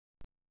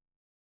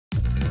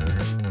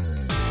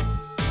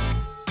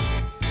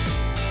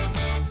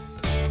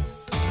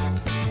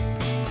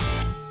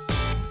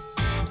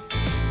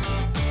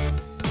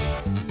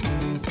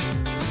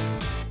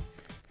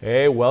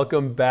Hey,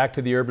 welcome back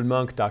to the Urban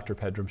Monk. Dr.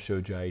 Pedram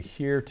Shojai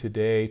here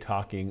today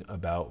talking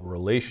about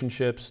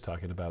relationships,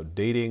 talking about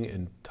dating,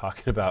 and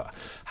talking about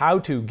how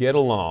to get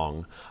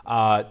along.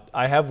 I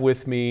have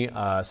with me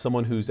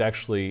someone who's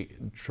actually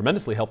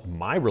tremendously helped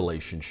my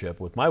relationship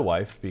with my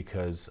wife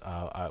because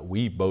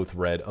we both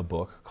read a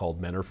book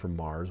called Men Are From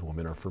Mars,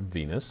 Women Are From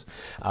Venus.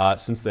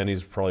 Since then,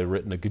 he's probably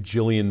written a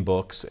gajillion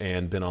books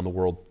and been on the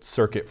world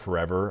circuit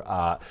forever.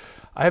 I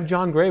have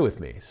John Gray with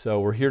me, so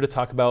we're here to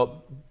talk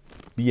about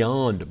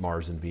beyond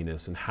Mars and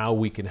Venus and how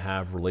we can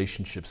have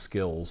relationship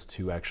skills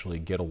to actually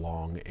get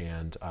along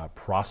and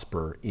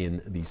prosper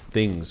in these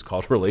things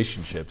called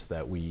relationships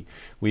that we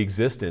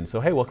exist in.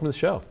 So hey, welcome to the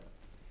show.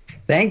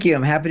 Thank you.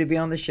 I'm happy to be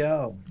on the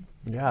show.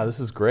 Yeah, this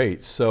is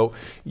great. So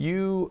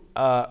you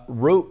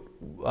wrote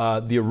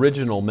the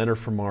original Men Are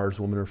From Mars,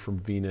 Women Are From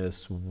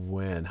Venus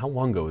when? How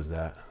long ago was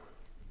that?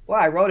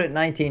 Well, I wrote it in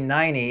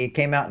 1990. It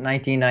came out in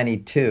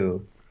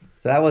 1992.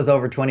 So that was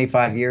over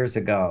 25 years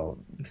ago.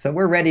 So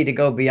we're ready to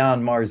go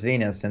beyond Mars,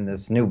 Venus in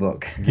this new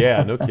book.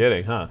 Yeah, no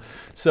kidding, huh?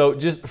 So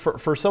just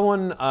for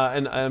someone,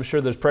 and I'm sure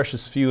there's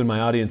precious few in my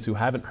audience who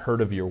haven't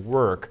heard of your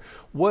work,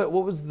 what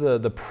was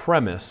the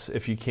premise,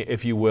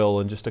 if you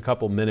will, in just a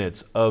couple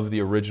minutes of the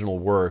original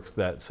work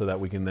so that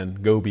we can then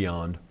go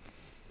beyond?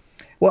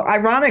 Well,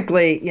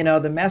 ironically,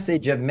 the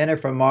message of Men Are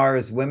From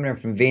Mars, Women Are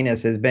From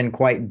Venus has been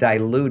quite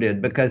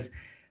diluted because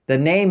the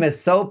name is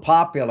so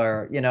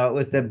popular. It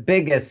was the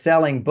biggest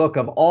selling book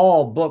of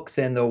all books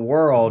in the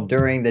world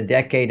during the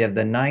decade of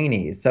the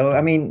 90s. So,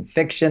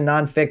 fiction,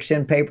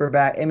 nonfiction,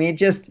 paperback, it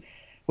just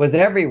was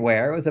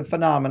everywhere. It was a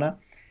phenomena.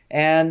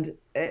 And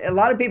a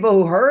lot of people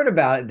who heard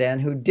about it then,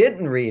 who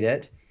didn't read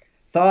it,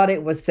 thought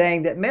it was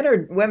saying that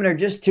women are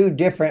just too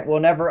different, will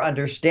never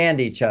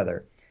understand each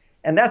other.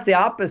 And that's the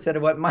opposite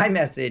of what my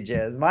message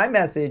is. My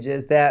message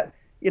is that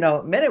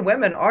men and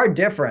women are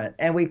different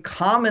and we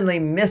commonly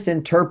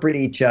misinterpret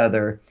each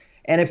other.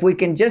 And if we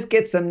can just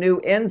get some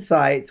new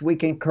insights, we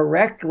can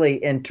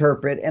correctly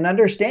interpret and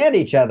understand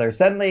each other.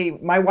 Suddenly,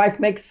 my wife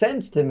makes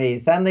sense to me.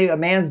 Suddenly, a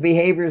man's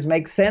behaviors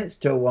make sense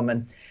to a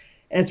woman.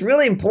 And it's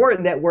really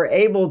important that we're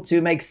able to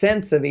make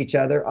sense of each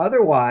other.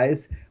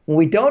 Otherwise, when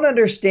we don't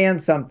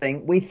understand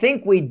something, we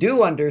think we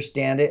do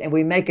understand it and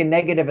we make a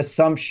negative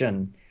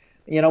assumption.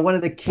 One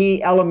of the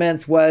key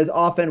elements was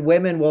often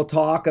women will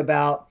talk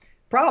about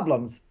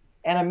problems.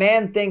 And a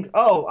man thinks,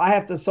 oh, I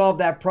have to solve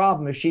that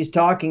problem. If she's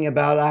talking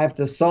about it, I have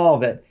to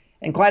solve it.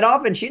 And quite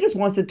often she just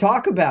wants to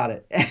talk about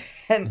it.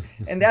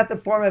 and that's a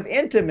form of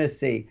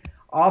intimacy.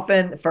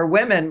 Often for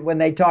women, when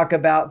they talk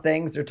about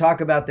things or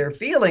talk about their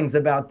feelings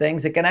about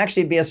things, it can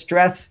actually be a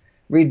stress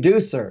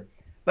reducer.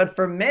 But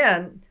for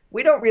men,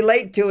 we don't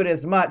relate to it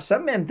as much.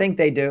 Some men think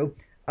they do.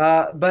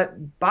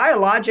 But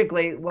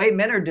biologically, the way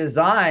men are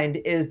designed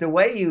is the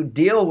way you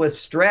deal with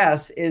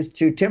stress is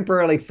to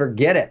temporarily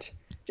forget it.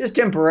 Just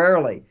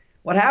temporarily.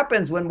 What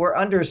happens when we're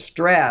under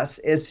stress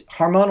is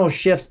hormonal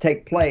shifts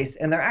take place,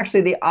 and they're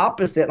actually the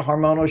opposite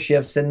hormonal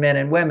shifts in men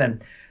and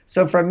women.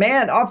 So for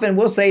men, often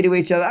we'll say to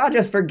each other, I'll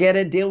just forget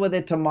it, deal with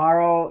it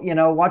tomorrow,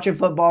 watch a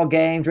football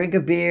game, drink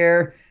a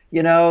beer,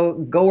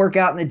 go work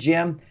out in the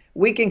gym.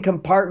 We can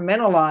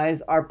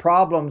compartmentalize our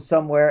problems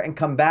somewhere and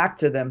come back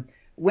to them.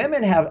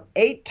 Women have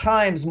 8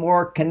 times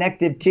more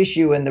connective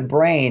tissue in the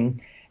brain,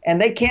 and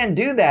they can't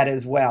do that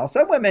as well.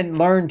 Some women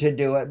learn to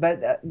do it,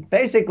 but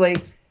basically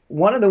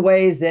one of the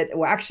ways that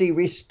will actually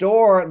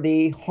restore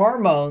the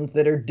hormones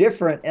that are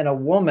different in a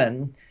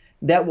woman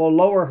that will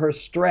lower her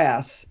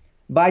stress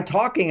by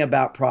talking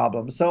about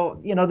problems.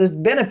 So, there's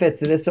benefits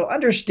to this. So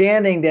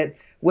understanding that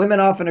women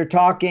often are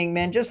talking,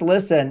 men, just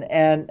listen,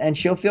 and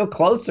she'll feel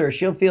closer.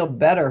 She'll feel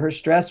better. Her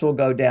stress will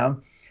go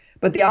down.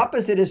 But the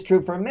opposite is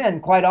true for men.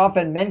 Quite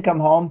often men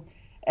come home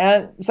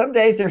and some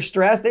days they're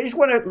stressed. They just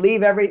want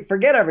to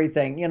forget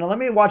everything. Let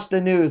me watch the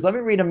news. Let me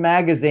read a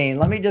magazine.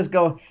 Let me just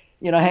go,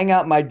 hang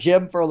out in my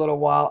gym for a little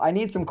while. I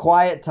need some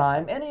quiet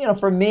time. And,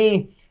 for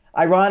me,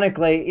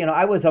 ironically,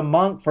 I was a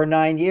monk for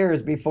 9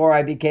 years before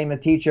I became a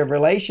teacher of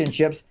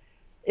relationships.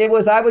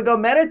 I would go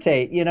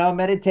meditate.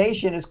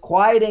 Meditation is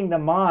quieting the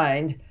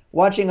mind.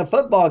 Watching a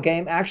football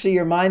game, actually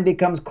your mind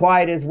becomes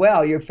quiet as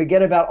well. You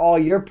forget about all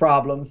your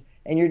problems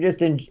and you're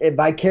just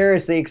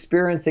vicariously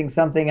experiencing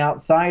something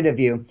outside of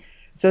you.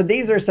 So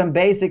these are some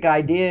basic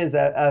ideas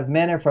of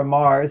Men Are From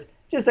Mars,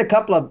 just a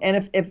couple of them.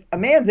 And if a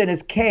man's in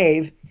his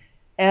cave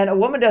and a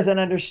woman doesn't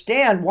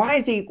understand, why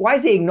is he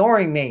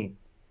ignoring me?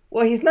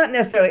 Well, he's not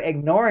necessarily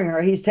ignoring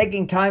her. He's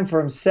taking time for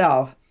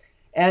himself.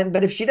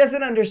 But if she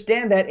doesn't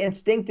understand that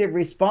instinctive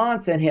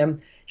response in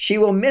him, she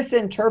will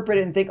misinterpret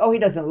it and think, oh, he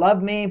doesn't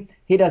love me.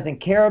 He doesn't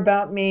care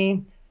about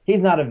me.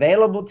 He's not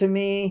available to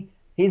me.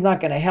 He's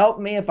not going to help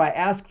me if I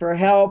ask for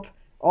help.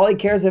 All he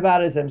cares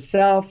about is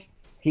himself.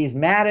 He's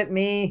mad at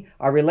me.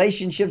 Our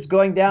relationship's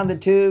going down the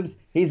tubes.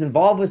 He's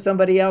involved with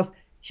somebody else.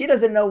 She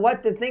doesn't know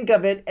what to think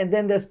of it. And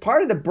then this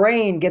part of the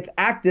brain gets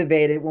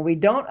activated when we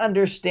don't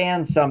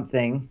understand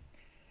something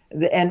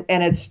and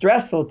it's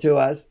stressful to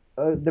us.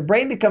 The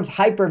brain becomes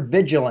hyper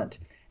vigilant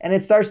and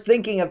it starts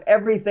thinking of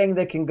everything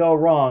that can go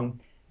wrong.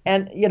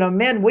 And,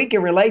 men, we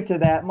can relate to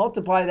that.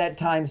 Multiply that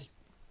times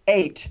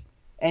 8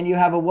 and you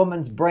have a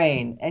woman's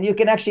brain. And you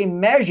can actually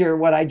measure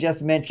what I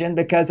just mentioned,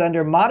 because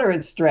under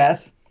moderate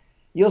stress,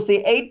 you'll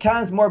see 8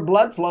 times more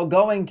blood flow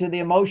going to the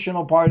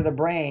emotional part of the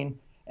brain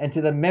and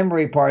to the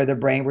memory part of the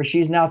brain, where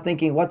she's now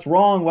thinking, what's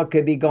wrong? What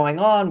could be going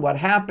on? What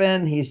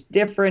happened? He's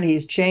different.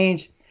 He's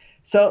changed.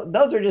 So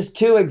those are just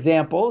 2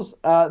 examples,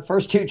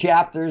 first 2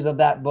 chapters of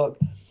that book.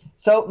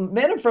 So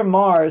Men from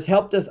Mars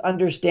helped us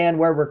understand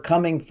where we're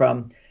coming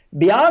from.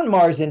 Beyond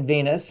Mars and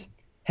Venus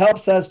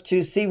helps us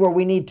to see where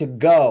we need to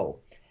go.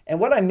 And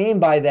what I mean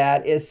by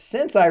that is,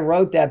 since I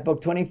wrote that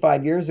book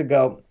 25 years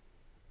ago,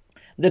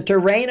 the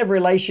terrain of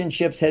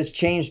relationships has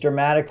changed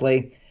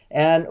dramatically.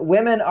 And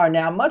women are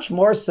now much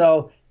more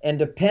so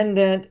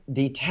independent,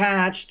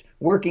 detached,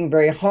 working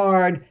very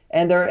hard,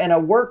 and they're in a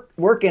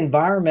work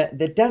environment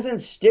that doesn't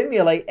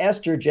stimulate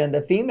estrogen,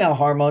 the female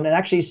hormone, and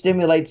actually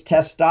stimulates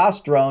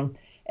testosterone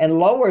and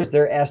lowers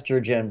their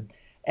estrogen.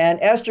 And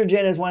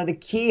estrogen is one of the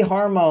key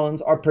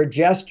hormones, or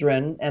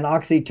progesterone and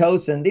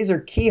oxytocin. These are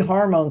key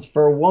hormones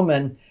for a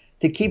woman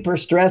to keep her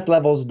stress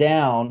levels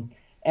down.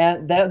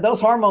 And those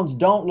hormones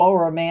don't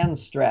lower a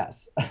man's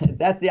stress.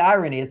 That's the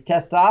irony. It's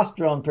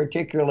testosterone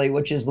particularly,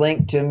 which is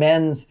linked to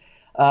men's,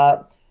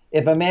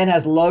 if a man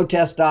has low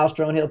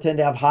testosterone, he'll tend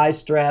to have high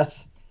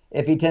stress.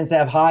 If he tends to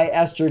have high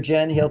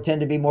estrogen, he'll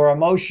tend to be more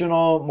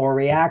emotional, more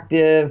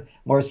reactive,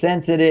 more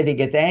sensitive. He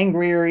gets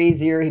angrier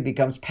easier. He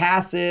becomes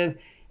passive.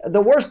 The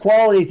worst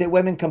qualities that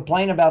women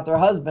complain about their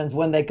husbands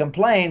when they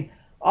complain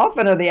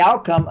often are the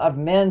outcome of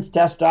men's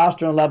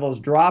testosterone levels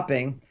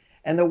dropping.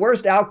 And the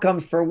worst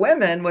outcomes for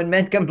women, when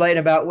men complain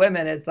about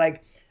women, it's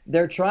like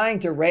they're trying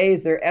to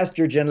raise their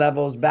estrogen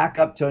levels back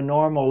up to a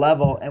normal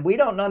level. And we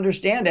don't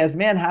understand as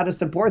men how to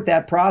support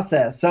that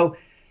process. So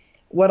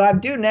what I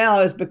do now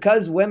is,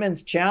 because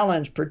women's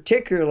challenge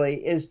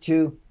particularly is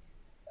to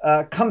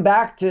come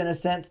back to, in a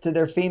sense, to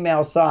their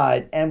female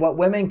side, and what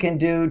women can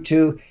do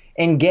to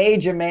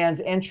engage a man's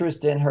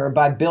interest in her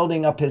by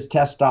building up his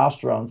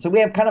testosterone. So we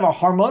have kind of a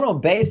hormonal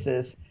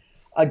basis,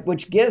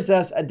 which gives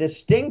us a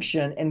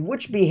distinction in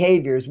which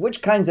behaviors,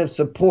 which kinds of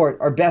support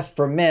are best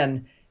for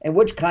men and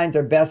which kinds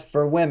are best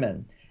for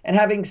women. And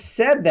having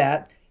said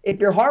that, if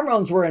your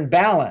hormones were in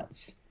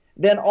balance,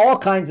 then all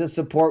kinds of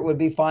support would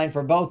be fine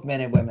for both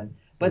men and women.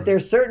 But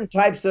there's certain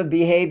types of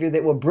behavior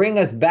that will bring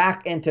us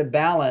back into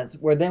balance,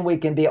 where then we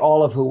can be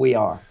all of who we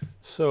are.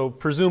 So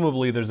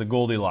presumably there's a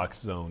Goldilocks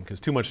zone, because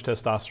too much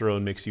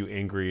testosterone makes you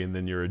angry and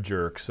then you're a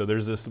jerk. So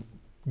there's this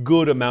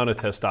good amount of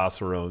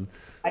testosterone.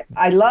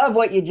 I love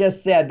what you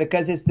just said,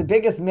 because it's the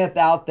biggest myth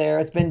out there.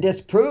 It's been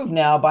disproved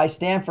now by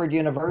Stanford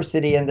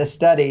University in the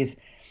studies.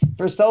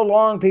 For so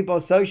long, people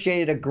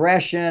associated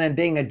aggression and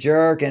being a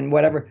jerk and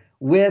whatever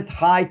with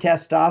high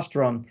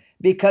testosterone,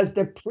 because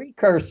the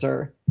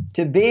precursor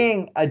to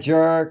being a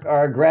jerk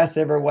or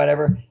aggressive or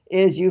whatever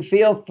is you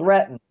feel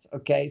threatened.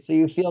 Okay, so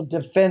you feel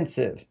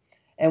defensive.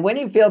 And when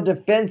you feel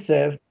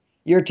defensive,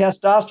 your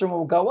testosterone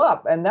will go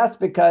up. And that's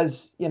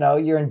because,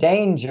 you're in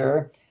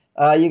danger.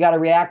 You got to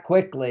react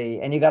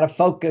quickly, and you got to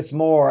focus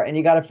more, and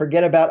you got to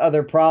forget about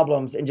other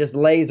problems and just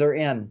laser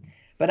in.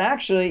 But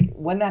actually,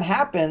 when that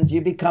happens, you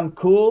become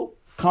cool,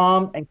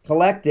 calm, and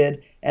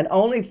collected, and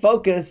only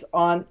focus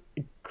on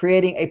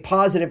creating a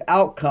positive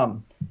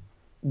outcome.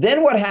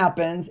 Then what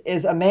happens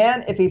is, a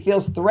man, if he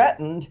feels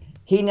threatened,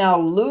 he now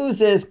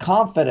loses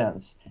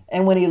confidence.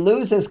 And when he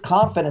loses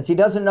confidence, he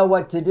doesn't know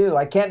what to do.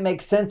 I can't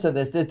make sense of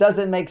this. This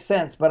doesn't make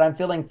sense, but I'm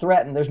feeling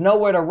threatened. There's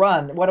nowhere to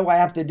run. What do I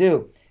have to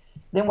do?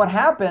 Then what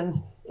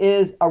happens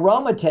is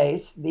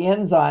aromatase, the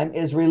enzyme,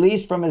 is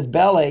released from his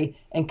belly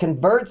and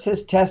converts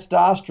his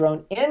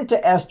testosterone into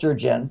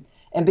estrogen.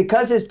 And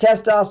because his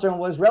testosterone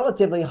was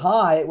relatively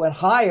high, it went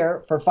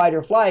higher for fight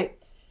or flight,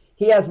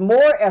 he has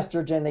more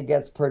estrogen that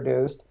gets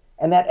produced,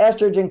 and that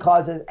estrogen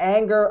causes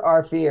anger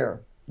or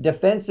fear,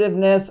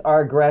 defensiveness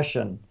or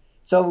aggression.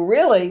 So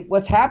really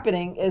what's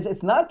happening is,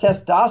 it's not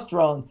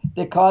testosterone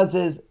that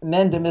causes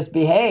men to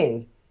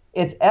misbehave.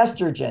 It's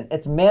estrogen.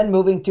 It's men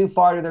moving too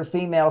far to their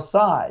female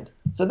side.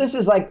 So this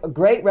is like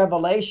great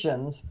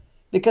revelations,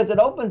 because it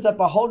opens up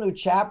a whole new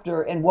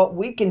chapter in what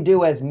we can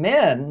do as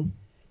men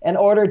in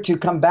order to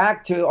come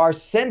back to our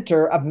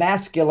center of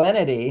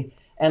masculinity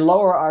and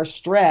lower our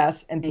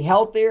stress and be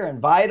healthier and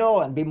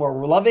vital and be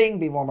more loving,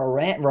 be more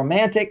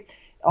romantic.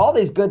 All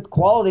these good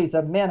qualities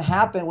of men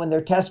happen when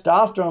their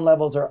testosterone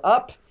levels are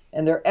up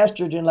and their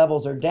estrogen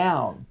levels are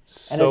down.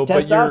 So,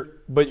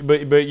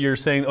 but you're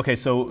saying, okay,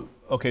 so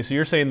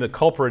you're saying the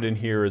culprit in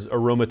here is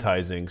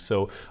aromatizing.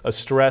 So a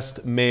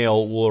stressed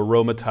male will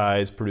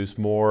aromatize, produce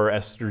more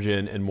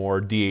estrogen and more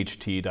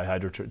DHT,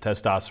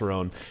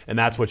 dihydrotestosterone, and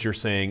that's what you're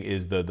saying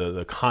is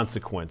the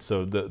consequence.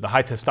 So the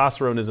high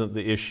testosterone isn't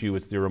the issue,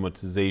 it's the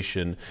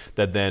aromatization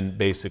that then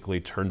basically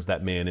turns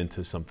that man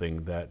into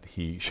something that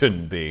he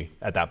shouldn't be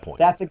at that point.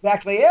 That's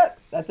exactly it.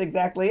 That's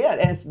exactly it.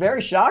 And it's very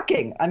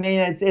shocking. I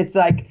mean, it's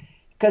like,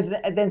 because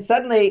then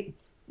suddenly,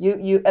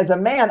 You, as a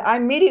man, I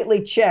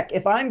immediately check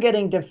if I'm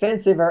getting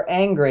defensive or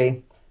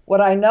angry.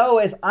 What I know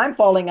is I'm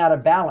falling out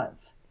of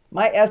balance.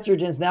 my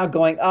estrogen's now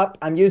going up.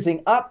 I'm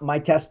using up my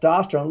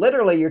testosterone.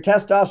 Literally, your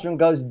testosterone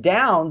goes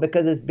down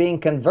because it's being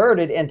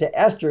converted into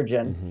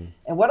estrogen. Mm-hmm.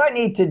 And what I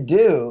need to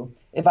do,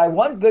 if I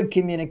want good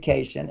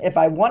communication, if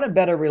I want a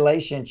better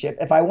relationship,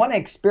 if I want to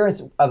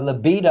experience a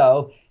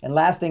libido and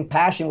lasting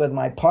passion with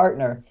my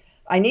partner,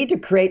 I need to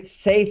create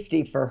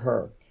safety for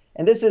her.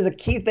 And this is a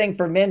key thing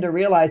for men to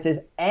realize is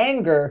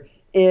anger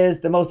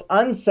is the most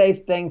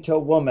unsafe thing to a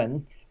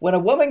woman. When a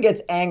woman gets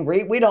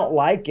angry, we don't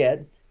like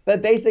it.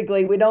 But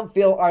basically, we don't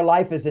feel our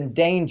life is in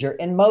danger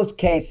in most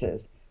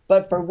cases.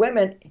 But for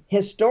women,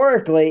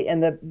 historically,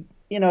 in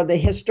the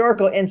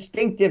historical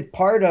instinctive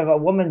part of a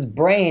woman's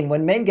brain,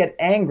 when men get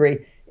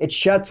angry, it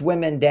shuts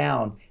women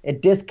down.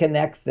 It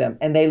disconnects them,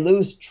 and they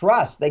lose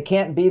trust. They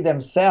can't be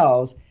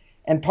themselves.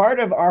 And part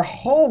of our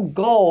whole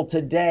goal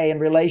today in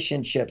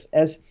relationships,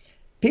 as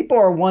people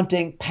are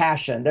wanting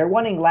passion, they're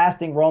wanting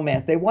lasting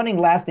romance, they're wanting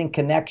lasting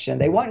connection,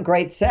 they want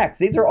great sex.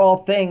 These are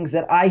all things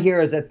that I hear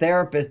as a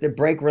therapist that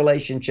break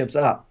relationships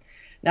up.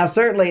 Now,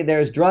 certainly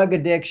there's drug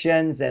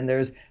addictions and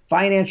there's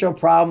financial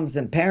problems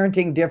and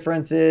parenting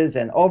differences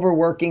and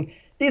overworking.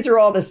 These are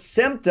all the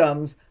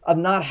symptoms of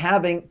not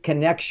having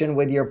connection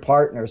with your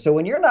partner. So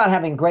when you're not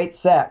having great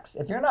sex,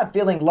 if you're not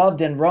feeling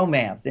loved and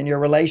romanced in your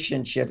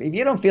relationship, if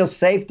you don't feel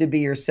safe to be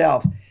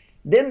yourself,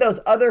 then those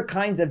other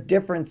kinds of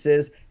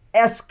differences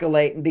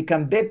escalate and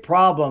become big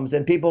problems,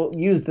 and people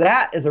use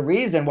that as a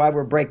reason why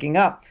we're breaking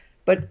up.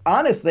 But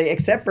honestly,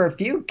 except for a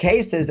few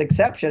cases,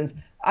 exceptions,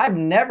 I've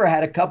never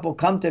had a couple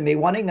come to me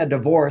wanting a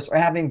divorce or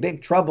having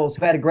big troubles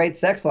who had a great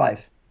sex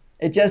life.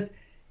 It just,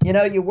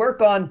 you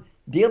work on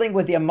dealing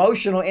with the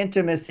emotional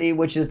intimacy,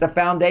 which is the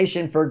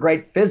foundation for a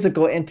great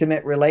physical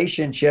intimate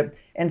relationship.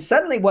 And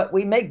suddenly what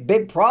we make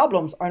big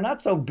problems are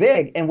not so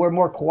big, and we're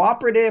more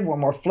cooperative, we're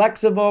more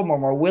flexible, we're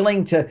more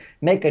willing to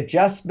make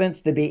adjustments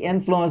to be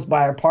influenced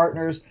by our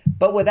partners,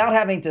 but without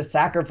having to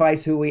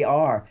sacrifice who we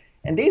are.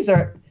 And these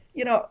are,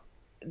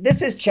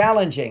 this is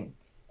challenging.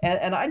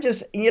 And I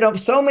just,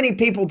 so many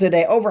people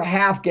today, over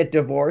half get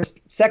divorced,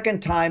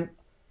 second time,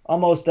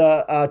 almost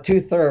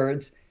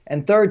 2/3,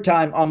 and third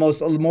time,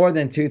 almost more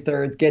than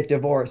 2/3 get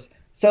divorced.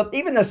 So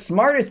even the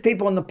smartest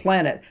people on the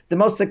planet, the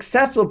most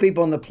successful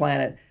people on the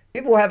planet,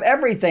 people who have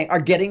everything are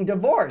getting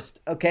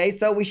divorced. Okay,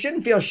 so we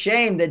shouldn't feel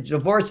shame that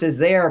divorce is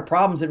there, or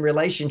problems in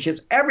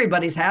relationships.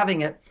 Everybody's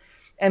having it.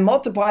 And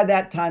multiply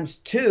that times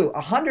 2.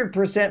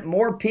 100%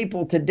 more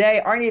people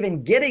today aren't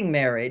even getting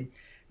married.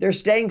 They're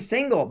staying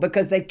single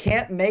because they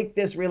can't make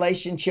this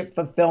relationship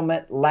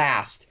fulfillment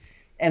last.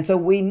 And so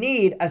we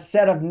need a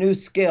set of new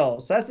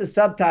skills. So that's the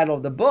subtitle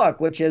of the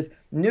book, which is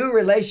New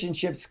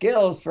Relationship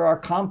Skills for Our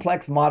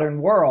Complex Modern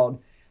World,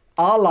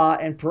 a la,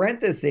 in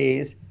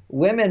parentheses,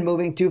 women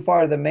moving too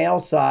far to the male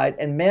side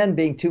and men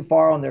being too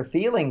far on their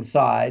feeling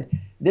side.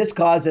 This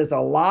causes a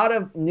lot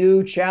of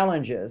new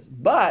challenges.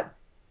 But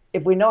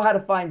if we know how to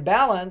find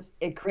balance,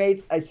 it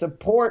creates a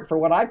support for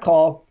what I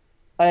call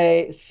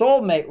a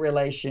soulmate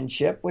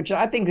relationship, which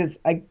I think is,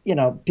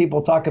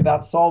 people talk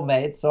about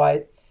soulmates. So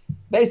I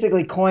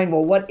basically coined,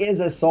 well, what is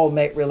a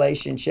soulmate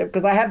relationship?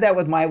 Because I have that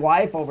with my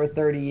wife over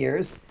 30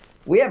 years.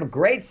 We have a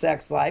great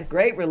sex life,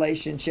 great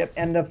relationship,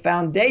 and the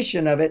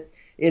foundation of it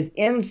is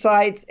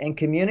insights and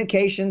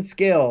communication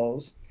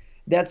skills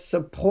that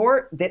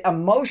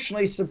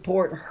emotionally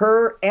support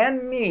her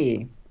and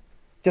me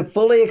to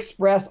fully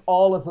express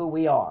all of who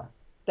we are.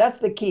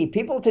 That's the key.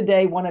 People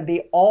today want to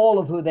be all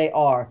of who they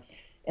are.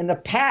 In the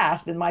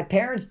past, in my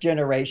parents'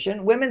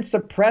 generation, women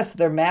suppressed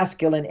their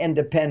masculine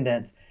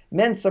independence.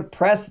 Men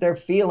suppressed their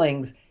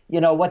feelings,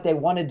 what they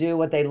want to do,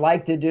 what they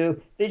like to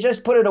do. They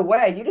just put it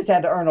away. You just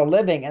had to earn a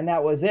living, and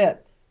that was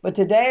it. But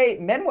today,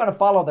 men want to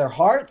follow their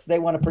hearts. They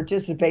want to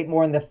participate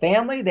more in the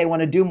family. They want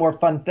to do more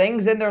fun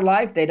things in their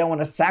life. They don't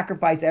want to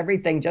sacrifice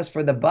everything just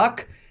for the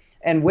buck.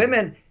 And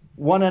women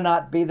want to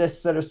not be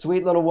this sort of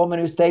sweet little woman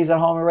who stays at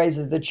home and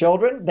raises the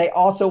children. They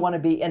also want to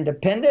be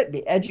independent,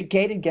 be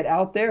educated, get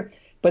out there.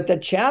 But the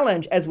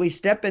challenge as we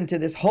step into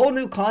this whole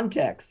new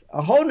context,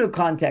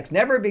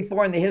 never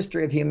before in the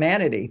history of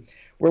humanity,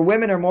 where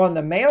women are more on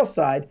the male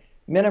side,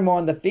 men are more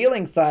on the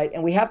feeling side,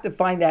 and we have to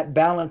find that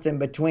balance in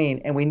between,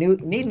 and we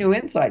need new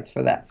insights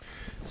for that.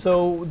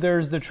 So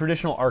there's the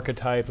traditional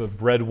archetype of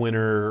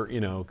breadwinner,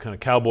 kind of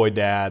cowboy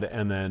dad,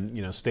 and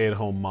then,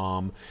 stay-at-home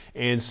mom.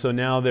 And so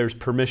now there's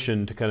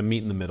permission to kind of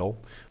meet in the middle.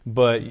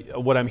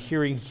 But what I'm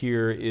hearing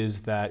here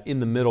is that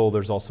in the middle,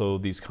 there's also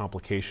these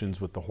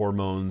complications with the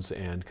hormones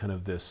and kind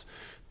of this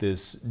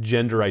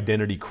gender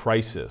identity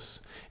crisis.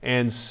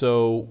 And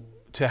so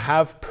to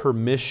have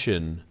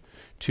permission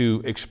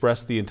to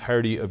express the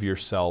entirety of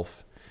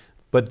yourself,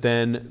 but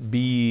then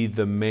be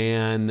the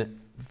man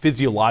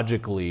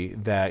physiologically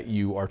that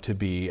you are to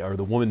be, or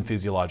the woman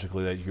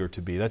physiologically that you're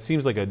to be. That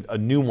seems like a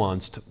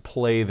nuanced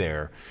play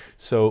there.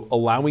 So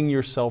allowing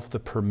yourself the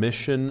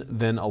permission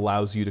then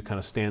allows you to kind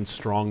of stand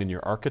strong in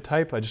your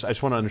archetype. I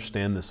just want to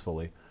understand this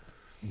fully.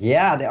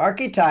 Yeah,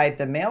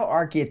 the male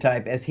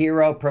archetype as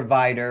hero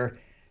provider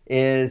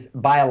is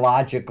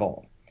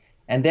biological.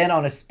 And then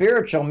on a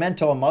spiritual,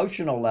 mental,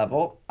 emotional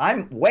level,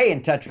 I'm way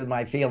in touch with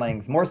my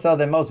feelings, more so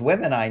than most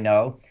women I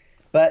know.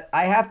 but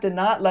I have to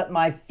not let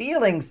my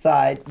feeling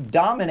side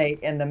dominate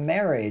in the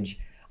marriage.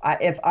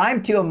 If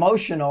I'm too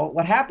emotional,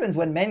 what happens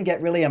when men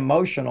get really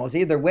emotional is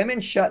either women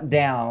shut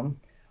down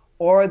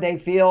or they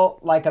feel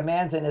like a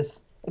man's in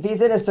his, if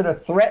he's in his sort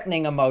of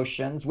threatening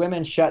emotions,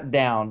 women shut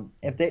down.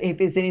 If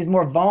he's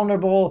more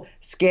vulnerable,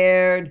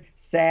 scared,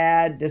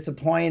 sad,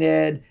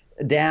 disappointed,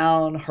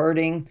 down,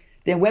 hurting,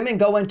 then women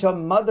go into a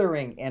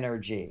mothering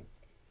energy.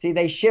 See,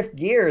 they shift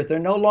gears. They're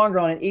no longer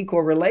on an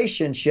equal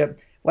relationship.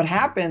 What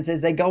happens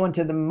is they go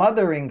into the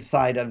mothering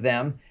side of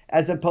them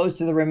as opposed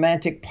to the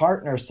romantic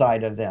partner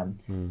side of them.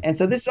 And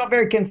so this is all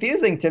very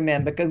confusing to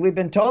men because we've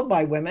been told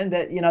by women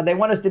that, they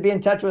want us to be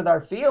in touch with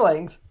our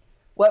feelings.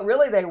 What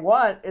really they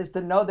want is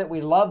to know that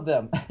we love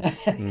them.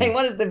 They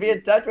want us to be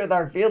in touch with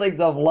our feelings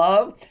of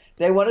love.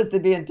 They want us to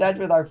be in touch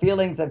with our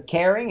feelings of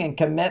caring and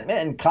commitment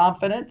and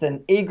confidence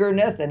and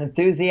eagerness and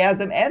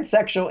enthusiasm and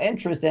sexual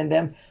interest in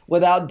them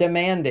without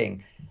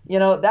demanding.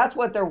 That's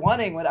what they're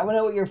wanting. I want to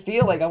know what you're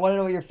feeling. I want to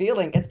know what you're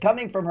feeling. It's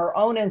coming from her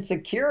own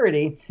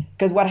insecurity,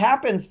 because what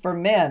happens for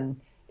men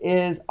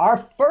is our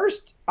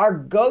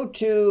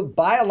go-to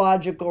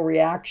biological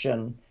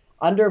reaction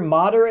under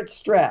moderate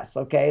stress,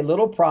 okay,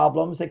 little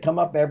problems that come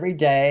up every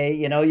day.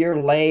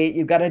 You're late,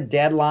 you've got a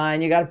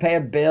deadline, you got to pay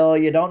a bill,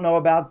 you don't know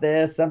about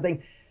this,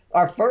 something.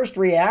 Our first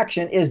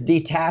reaction is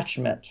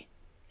detachment.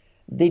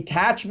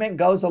 Detachment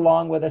goes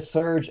along with a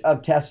surge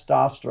of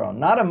testosterone,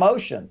 not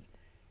emotions.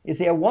 You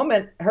see, a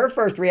woman, her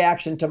first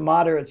reaction to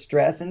moderate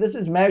stress, and this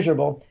is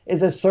measurable,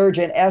 is a surge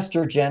in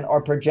estrogen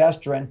or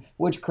progesterone,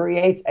 which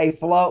creates a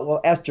flow. Well,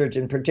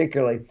 estrogen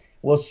particularly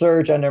will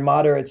surge under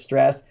moderate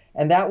stress,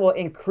 and that will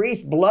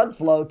increase blood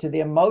flow to the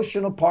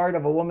emotional part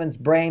of a woman's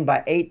brain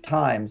by 8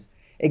 times.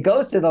 It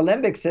goes to the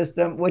limbic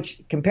system,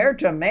 which compared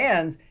to a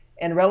man's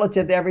and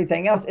relative to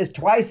everything else is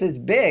twice as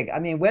big. I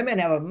mean, women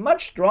have a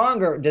much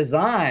stronger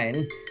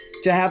design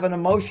to have an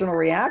emotional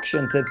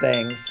reaction to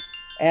things.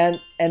 And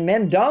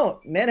men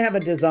don't. Men have a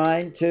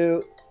design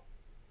to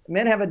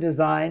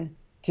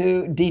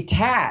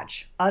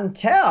detach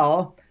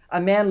until a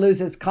man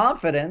loses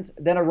confidence,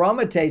 then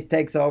aromatase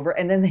takes over,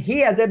 and then he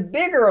has a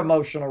bigger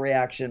emotional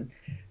reaction.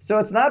 So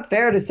it's not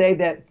fair to say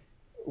that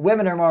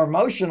women are more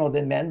emotional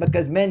than men,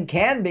 because men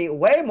can be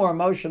way more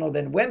emotional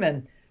than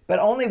women, but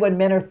only when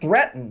men are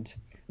threatened,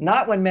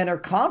 not when men are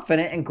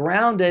confident and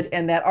grounded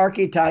in that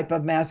archetype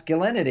of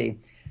masculinity.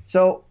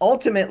 So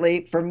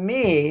ultimately, for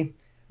me,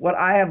 what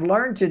I have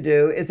learned to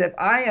do is if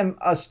I am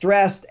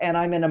stressed and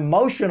I'm in an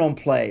emotional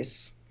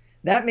place,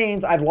 that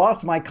means I've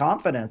lost my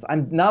confidence.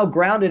 I'm now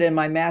grounded in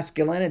my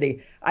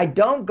masculinity. I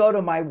don't go to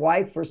my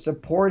wife for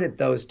support at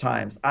those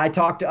times. I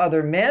talk to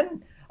other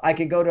men. I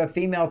could go to a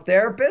female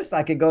therapist.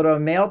 I could go to a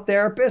male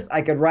therapist.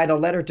 I could write a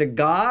letter to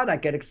God. I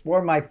could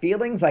explore my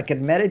feelings. I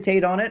could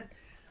meditate on it.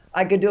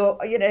 I could do,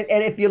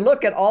 and if you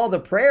look at all the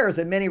prayers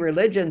in many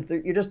religions,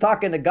 you're just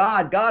talking to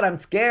God. God, I'm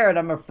scared.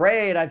 I'm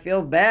afraid. I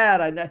feel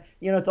bad.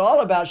 It's all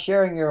about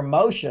sharing your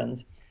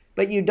emotions,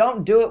 but you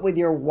don't do it with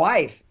your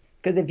wife.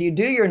 Because if you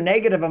do your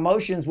negative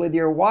emotions with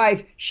your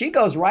wife, she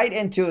goes right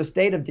into a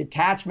state of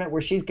detachment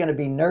where she's going to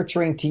be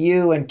nurturing to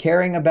you and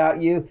caring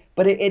about you.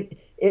 But it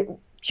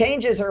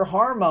changes her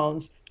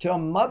hormones to a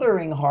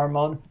mothering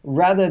hormone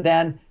rather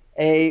than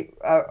a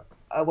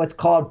what's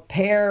called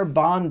pair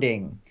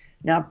bonding.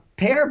 Now,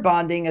 pair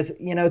bonding is,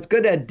 it's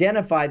good to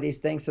identify these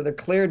things so they're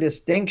clear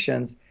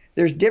distinctions.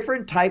 There's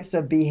different types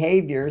of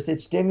behaviors that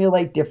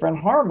stimulate different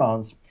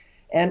hormones.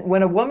 And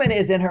when a woman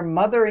is in her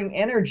mothering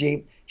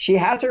energy, she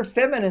has her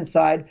feminine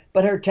side,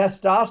 but her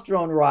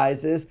testosterone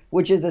rises,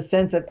 which is a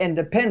sense of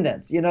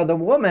independence. The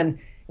woman,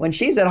 when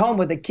she's at home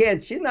with the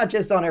kids, she's not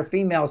just on her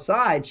female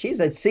side.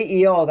 She's a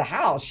CEO of the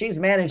house. She's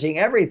managing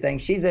everything.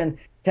 She's in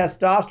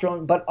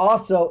testosterone, but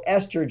also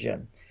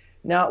estrogen.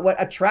 Now,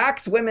 what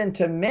attracts women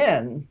to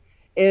men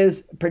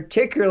is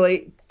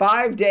particularly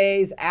 5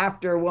 days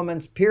after a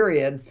woman's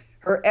period,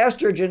 her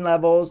estrogen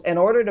levels, in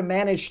order to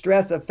manage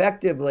stress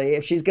effectively,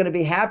 if she's going to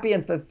be happy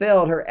and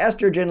fulfilled, her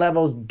estrogen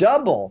levels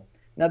double.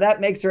 Now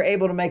that makes her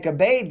able to make a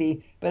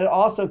baby, but it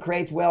also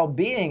creates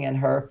well-being in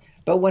her.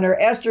 But when her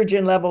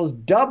estrogen levels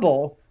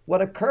double,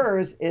 what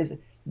occurs is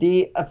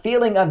a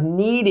feeling of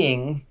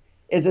needing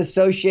is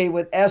associated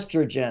with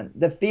estrogen.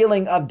 The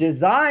feeling of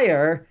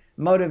desire,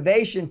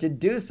 motivation to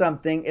do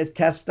something, is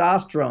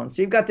testosterone.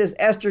 So you've got this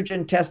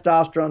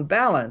estrogen-testosterone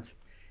balance.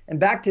 And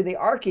back to the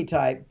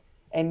archetype,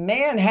 a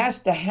man has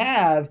to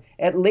have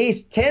at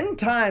least 10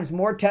 times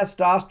more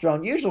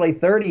testosterone, usually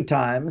 30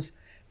 times,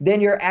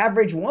 than your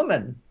average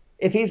woman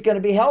if he's going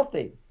to be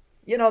healthy.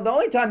 The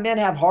only time men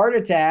have heart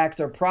attacks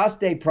or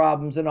prostate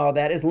problems and all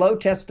that is low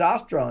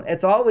testosterone.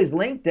 It's always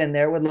linked in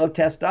there with low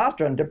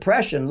testosterone.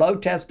 Depression, low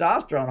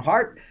testosterone.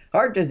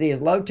 Heart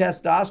disease, low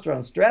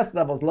testosterone. Stress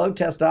levels, low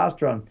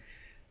testosterone.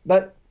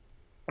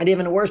 And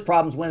even worse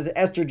problems when the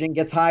estrogen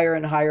gets higher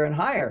and higher and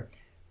higher.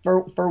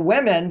 For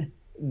women,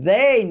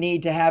 they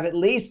need to have at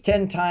least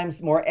 10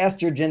 times more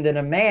estrogen than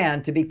a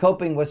man to be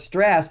coping with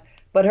stress.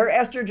 But her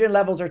estrogen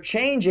levels are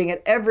changing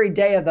at every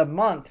day of the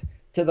month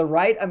to the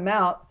right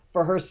amount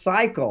for her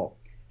cycle.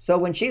 So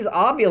when she's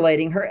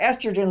ovulating, her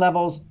estrogen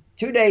levels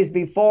 2 days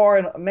before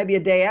and maybe a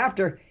day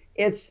after,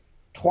 it's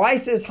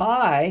twice as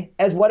high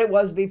as what it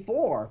was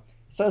before.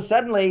 So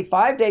suddenly,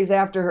 5 days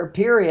after her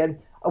period,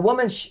 a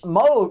woman's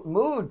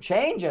mood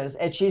changes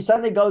and she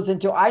suddenly goes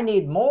into, I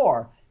need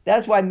more.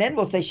 That's why men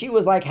will say she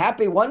was like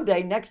happy one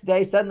day, next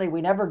day, suddenly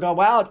we never go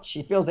out.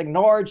 She feels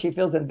ignored. She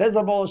feels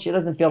invisible. She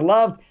doesn't feel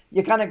loved.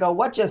 You kind of go,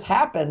 what just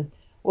happened?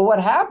 Well,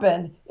 what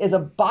happened is a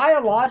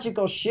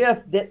biological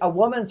shift that a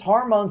woman's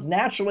hormones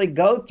naturally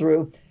go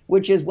through,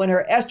 which is when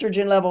her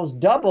estrogen levels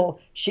double,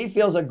 she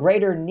feels a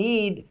greater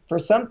need for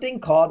something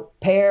called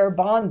pair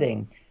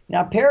bonding.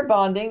 Now, pair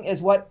bonding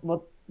is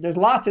well, there's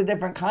lots of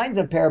different kinds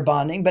of pair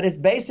bonding, but it's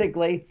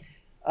basically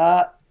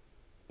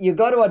you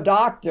go to a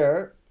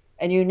doctor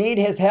and you need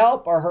his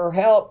help or her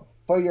help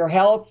for your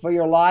health, for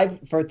your life,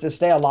 to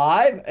stay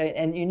alive,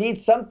 and you need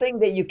something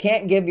that you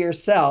can't give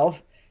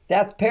yourself.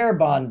 That's pair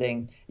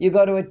bonding. You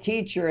go to a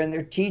teacher and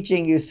they're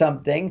teaching you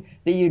something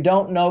that you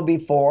don't know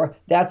before.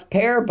 That's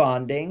pair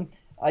bonding.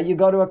 You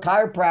go to a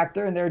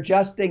chiropractor and they're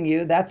adjusting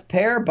you. That's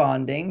pair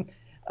bonding.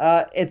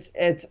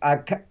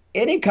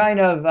 Any kind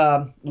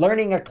of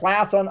learning a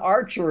class on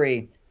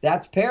archery.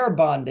 That's pair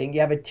bonding.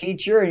 You have a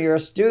teacher and you're a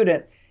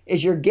student.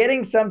 Is you're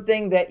getting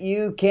something that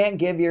you can't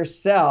give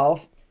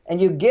yourself,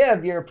 and you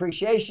give your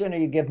appreciation or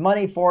you give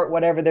money for it,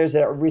 whatever. There's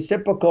a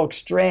reciprocal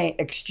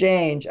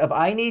exchange of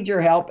I need your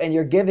help and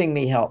you're giving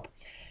me help.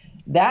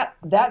 That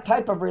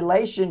type of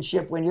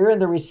relationship, when you're in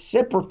the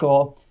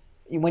reciprocal,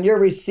 when you're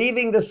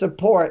receiving the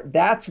support,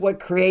 that's what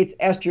creates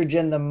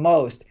estrogen the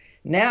most.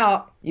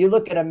 Now, you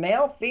look at a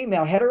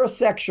male-female,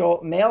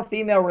 heterosexual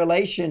male-female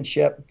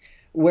relationship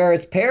where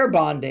it's pair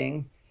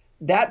bonding,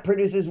 that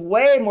produces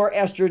way more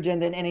estrogen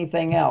than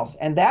anything else.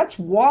 And that's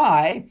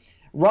why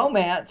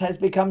romance has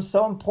become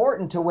so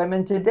important to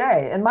women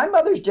today. In my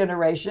mother's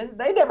generation,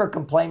 they never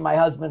complained my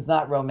husband's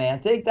not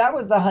romantic. That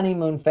was the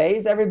honeymoon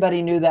phase.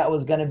 Everybody knew that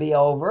was going to be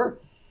over.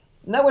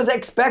 No one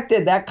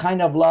expected that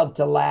kind of love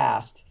to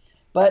last.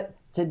 But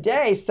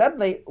today,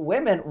 suddenly,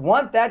 women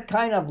want that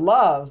kind of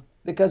love,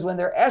 because when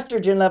their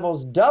estrogen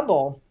levels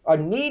double or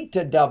need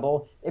to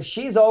double, if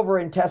she's over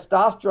in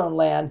testosterone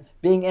land,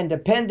 being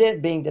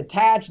independent, being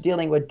detached,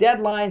 dealing with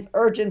deadlines,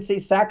 urgency,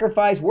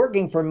 sacrifice,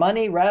 working for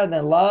money rather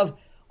than love,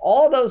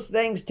 all those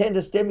things tend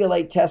to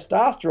stimulate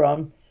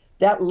testosterone.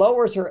 That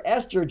lowers her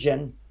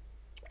estrogen.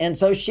 And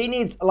so she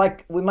needs,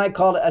 like we might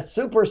call it, a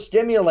super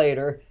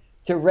stimulator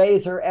to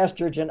raise her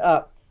estrogen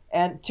up.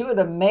 And two of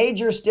the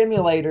major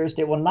stimulators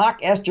that will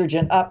knock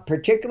estrogen up,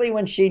 particularly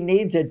when she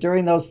needs it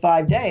during those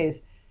 5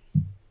 days,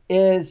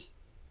 is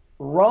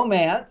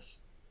romance,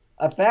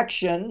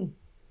 affection,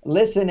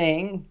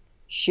 listening,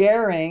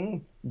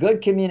 sharing,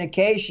 good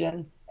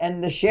communication.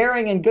 And the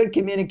sharing and good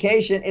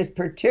communication is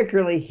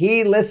particularly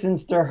he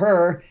listens to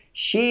her,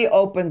 she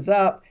opens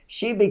up,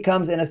 she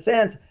becomes, in a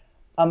sense,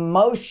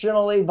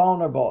 emotionally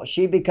vulnerable.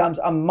 She becomes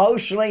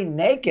emotionally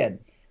naked.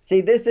 See,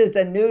 this is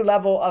a new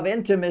level of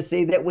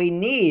intimacy that we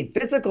need.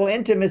 Physical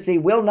intimacy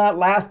will not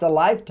last a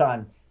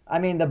lifetime. I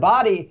mean, the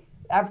body,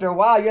 after a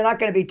while, you're not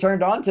going to be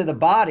turned on to the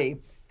body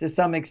to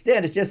some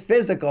extent. It's just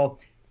physical.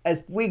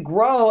 As we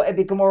grow and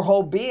become more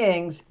whole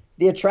beings,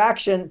 the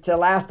attraction to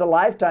last a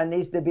lifetime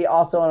needs to be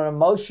also on an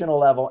emotional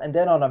level, and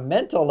then on a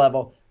mental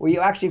level, where you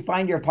actually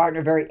find your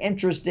partner very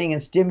interesting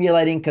and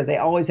stimulating because they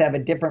always have a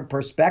different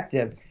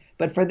perspective.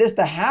 But for this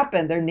to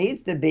happen, there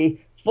needs to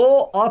be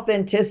full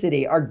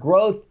authenticity, our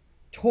growth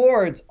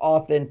towards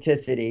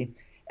authenticity.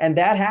 And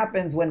that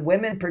happens when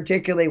women,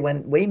 particularly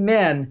when we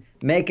men,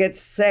 make it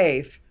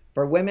safe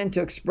for women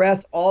to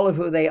express all of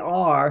who they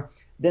are.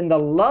 Then the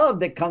love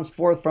that comes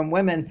forth from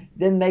women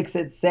then makes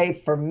it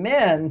safe for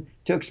men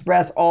to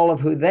express all of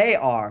who they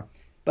are.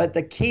 But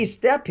the key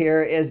step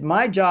here is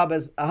my job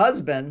as a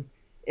husband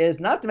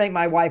is not to make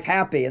my wife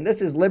happy. And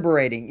this is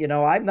liberating. You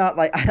know, I'm not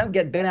like, I don't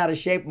get bent out of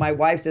shape. My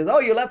wife says, oh,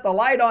 you left the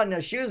light on,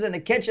 the shoes in the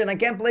kitchen. I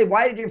can't believe,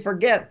 why did you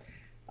forget?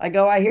 I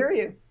go, I hear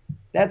you.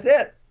 That's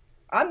it.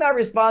 I'm not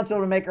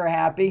responsible to make her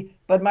happy,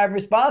 but I'm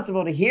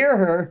responsible to hear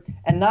her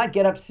and not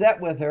get upset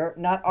with her,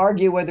 not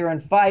argue with her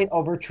and fight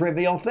over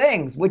trivial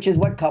things, which is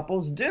what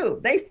couples do.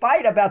 They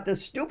fight about the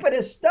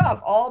stupidest stuff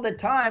all the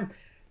time.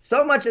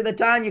 So much of the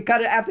time you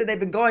cut it after they've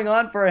been going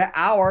on for an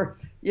hour,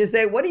 you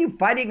say, what are you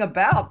fighting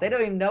about? They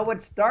don't even know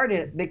what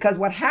started, because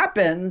what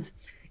happens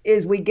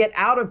is we get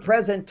out of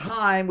present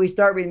time. We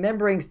start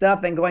remembering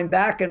stuff and going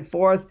back and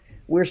forth.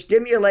 We're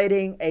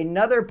stimulating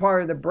another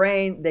part of the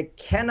brain that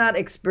cannot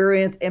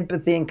experience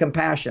empathy and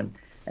compassion.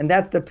 And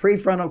that's the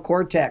prefrontal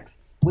cortex.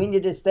 We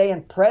need to stay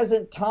in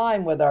present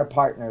time with our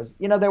partners.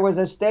 You know, there was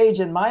a stage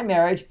in my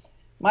marriage,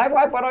 my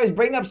wife would always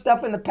bring up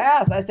stuff in the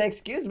past. I say,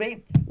 excuse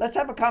me, let's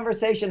have a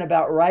conversation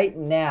about right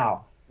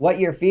now, what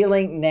you're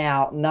feeling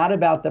now, not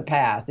about the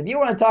past. If you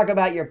want to talk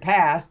about your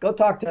past, go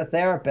talk to a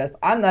therapist.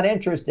 I'm not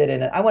interested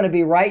in it. I want to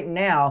be right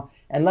now,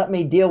 and let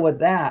me deal with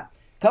that.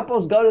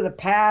 Couples go to the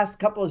past,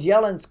 couples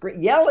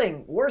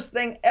yelling, worst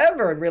thing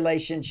ever in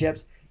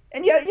relationships.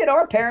 And yet, you know,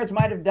 our parents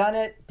might have done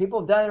it. People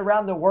have done it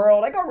around the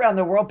world. I go around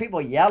the world,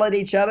 people yell at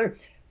each other.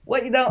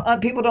 What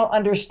people don't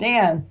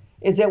understand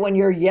is that when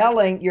you're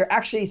yelling, you're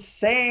actually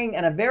saying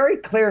in a very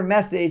clear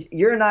message,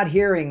 you're not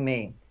hearing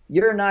me.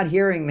 You're not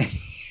hearing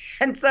me.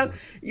 And so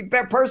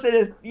that person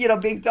is,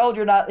 being told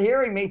you're not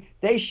hearing me,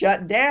 they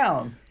shut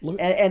down.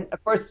 And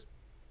of course,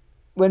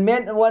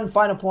 one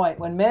final point,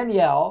 when men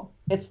yell,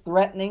 it's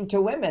threatening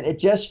to women.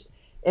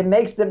 It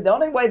makes them, the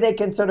only way they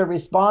can sort of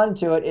respond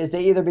to it is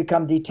they either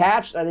become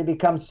detached or they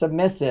become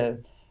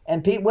submissive.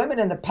 And women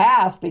in the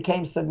past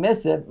became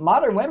submissive.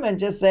 Modern women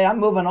just say, I'm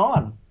moving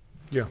on.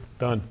 Yeah,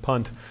 done,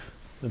 punt.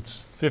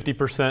 It's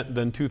 50%,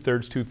 then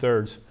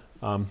two-thirds.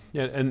 And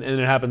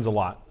it happens a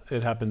lot.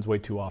 It happens way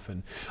too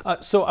often.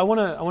 So I want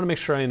to make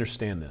sure I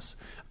understand this.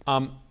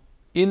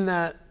 In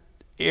that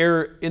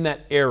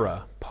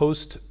era,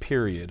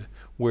 post-period,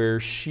 where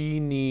she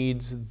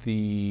needs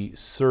the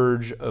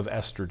surge of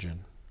estrogen,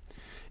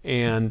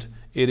 and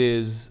it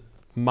is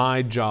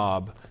my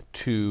job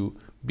to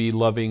be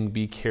loving,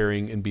 be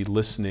caring, and be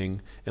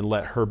listening, and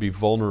let her be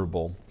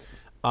vulnerable.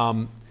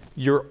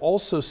 You're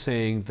also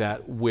saying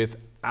that with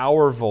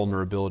our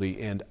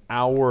vulnerability and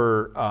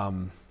our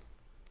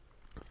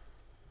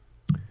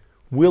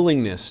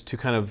willingness to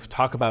kind of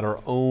talk about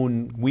our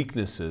own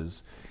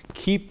weaknesses,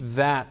 keep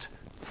that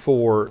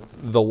for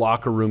the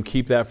locker room,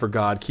 keep that for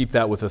God, keep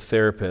that with a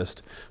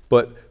therapist,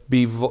 but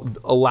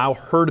allow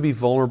her to be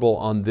vulnerable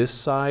on this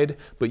side,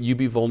 but you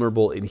be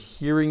vulnerable in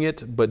hearing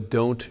it, but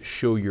don't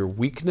show your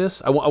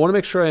weakness. I want to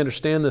make sure I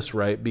understand this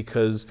right,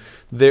 because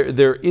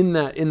they're in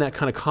that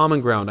kind of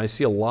common ground. I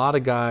see a lot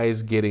of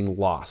guys getting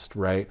lost,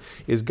 right?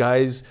 Is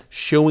guys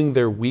showing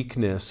their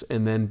weakness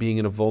and then being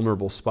in a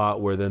vulnerable spot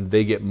where then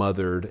they get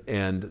mothered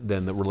and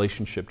then the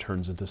relationship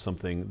turns into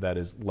something that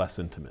is less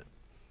intimate.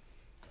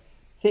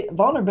 See,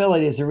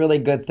 vulnerability is a really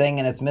good thing,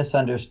 and it's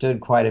misunderstood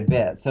quite a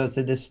bit. So it's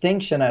a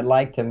distinction I'd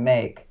like to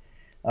make.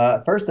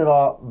 First of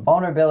all,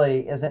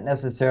 vulnerability isn't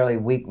necessarily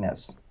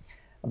weakness.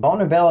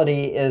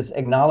 Vulnerability is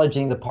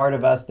acknowledging the part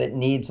of us that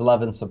needs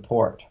love and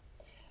support.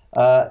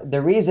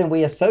 The reason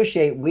we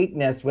associate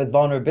weakness with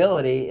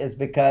vulnerability is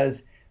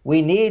because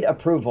we need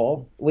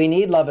approval, we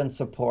need love and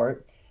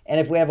support, and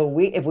if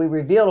we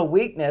reveal a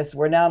weakness,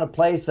 we're now in a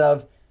place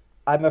of,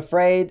 I'm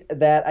afraid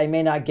that I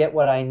may not get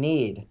what I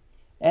need.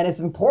 And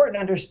it's important to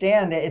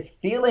understand that it's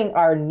feeling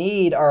our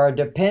need or our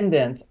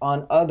dependence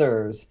on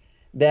others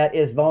that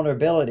is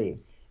vulnerability.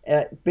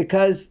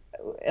 Because,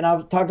 and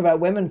I'll talk about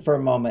women for a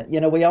moment,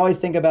 we always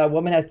think about a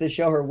woman has to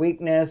show her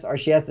weakness or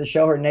she has to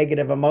show her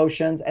negative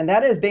emotions, and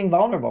that is being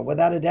vulnerable,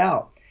 without a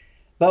doubt.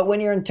 But when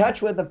you're in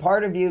touch with a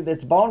part of you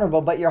that's vulnerable,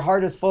 but your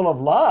heart is full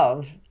of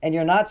love and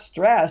you're not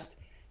stressed,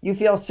 you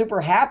feel super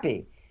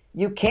happy.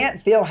 You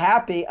can't feel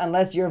happy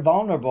unless you're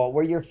vulnerable,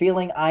 where you're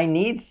feeling, I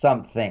need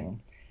something.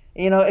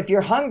 If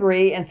you're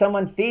hungry and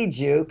someone feeds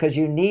you because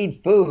you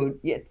need food,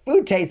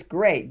 food tastes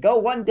great. Go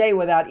one day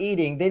without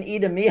eating, then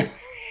eat a meal.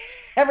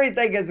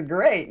 Everything is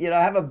great.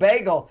 Have a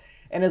bagel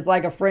and it's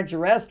like a French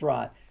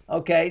restaurant.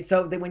 Okay,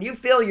 so that when you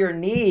feel your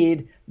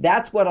need,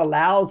 that's what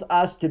allows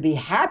us to be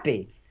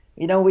happy.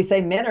 We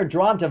say men are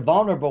drawn to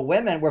vulnerable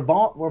women.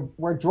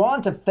 We're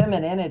drawn to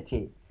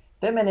femininity.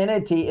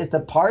 Femininity is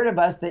the part of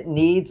us that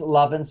needs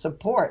love and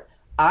support.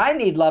 I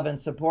need love and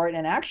support,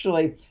 and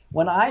actually,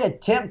 when I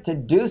attempt to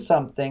do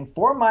something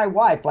for my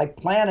wife, like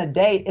plan a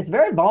date, it's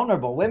very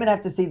vulnerable. Women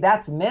have to see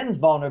that's men's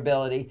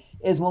vulnerability,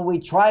 is when we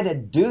try to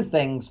do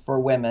things for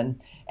women.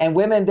 And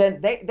women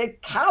then, they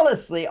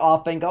callously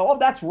often go, oh,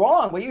 that's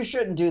wrong. Well, you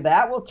shouldn't do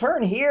that. Well,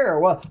 turn here.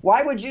 Well,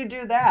 why would you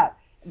do that?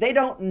 They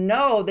don't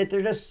know that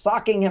they're just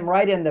socking him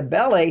right in the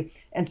belly.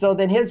 And so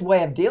then his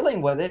way of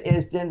dealing with it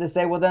is then to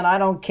say, well, then I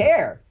don't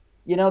care.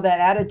 That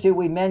attitude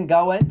we men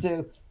go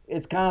into,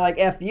 it's kind of like,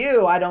 F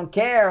you, I don't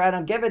care, I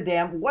don't give a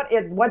damn. What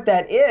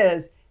that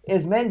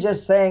is men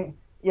just saying,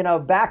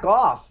 back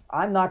off.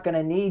 I'm not going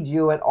to need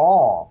you at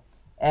all.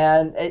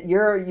 And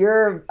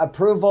your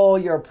approval,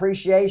 your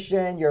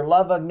appreciation, your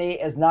love of me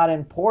is not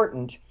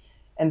important.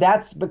 And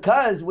that's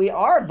because we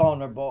are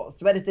vulnerable.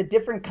 But it's a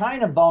different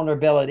kind of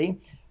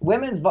vulnerability.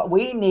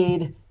 We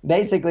need,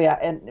 basically,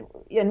 and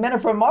Men Are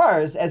From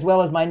Mars, as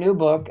well as my new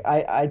book,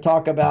 I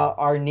talk about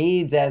our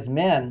needs as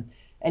men.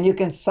 And you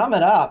can sum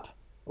it up.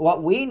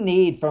 What we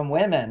need from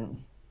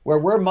women, where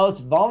we're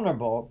most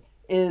vulnerable,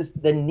 is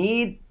the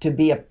need to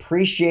be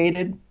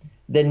appreciated,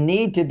 the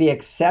need to be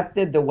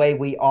accepted the way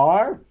we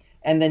are,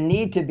 and the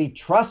need to be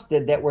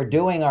trusted that we're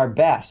doing our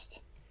best.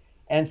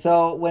 And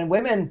so when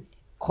women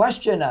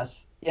question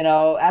us,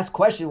 ask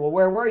questions, well,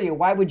 where were you?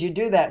 Why would you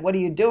do that? What are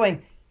you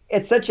doing?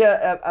 It's such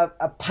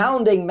a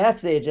pounding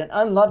message, an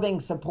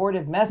unloving,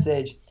 supportive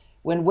message.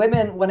 When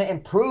women want to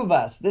improve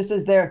us, this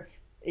is their...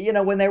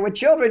 when they were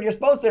children, you're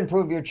supposed to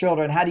improve your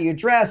children. How do you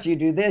dress? You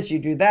do this, you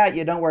do that,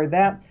 you don't wear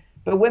that.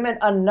 But women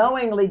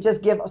unknowingly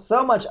just give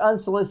so much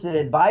unsolicited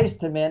advice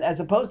to men as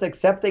opposed to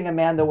accepting a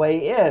man the way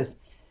he is.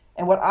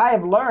 And what I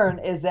have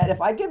learned is that if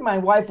I give my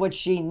wife what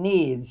she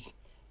needs,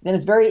 then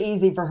it's very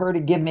easy for her to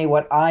give me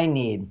what I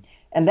need.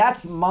 And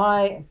that's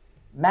my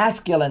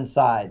masculine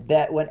side,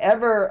 that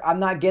whenever I'm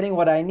not getting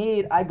what I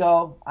need, I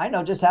go, I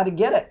know just how to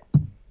get it.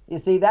 You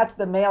see, that's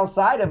the male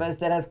side of us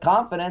that has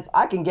confidence.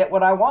 I can get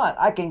what I want.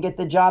 I can get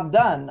the job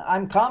done.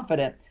 I'm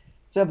confident.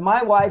 So if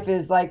my wife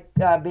is like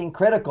being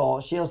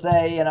critical, she'll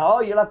say,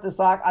 oh, you left the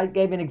sock. I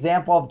gave an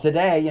example of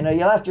today. You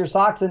left your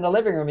socks in the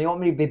living room. You want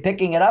me to be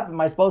picking it up? Am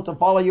I supposed to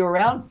follow you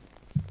around?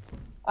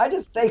 I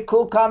just stay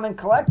cool, calm, and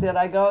collected.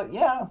 I go,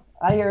 yeah,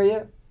 I hear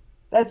you.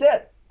 That's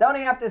it. Don't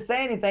even have to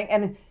say anything.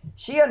 And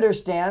she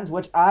understands,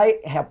 which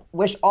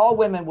wish all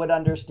women would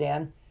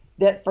understand,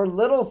 that for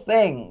little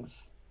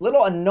things,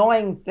 little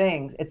annoying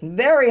things, it's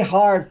very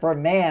hard for a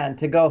man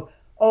to go,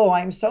 oh,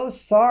 I'm so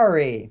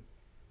sorry.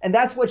 And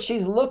that's what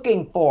she's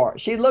looking for.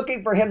 She's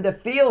looking for him to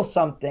feel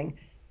something.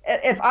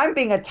 If I'm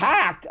being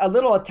attacked, a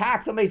little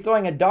attack, somebody's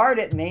throwing a dart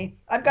at me,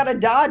 I've got to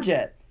dodge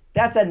it.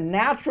 That's a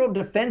natural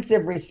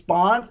defensive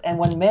response. And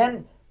when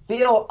men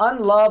feel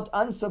unloved,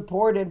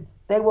 unsupported,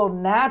 they will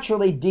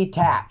naturally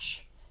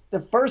detach. The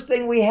first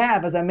thing we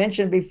have, as I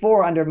mentioned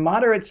before, under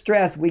moderate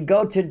stress, we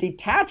go to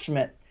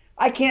detachment.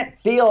 I can't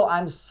feel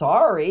I'm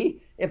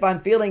sorry if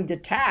I'm feeling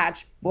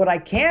detached. What I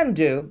can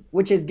do,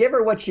 which is give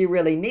her what she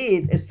really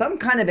needs, is some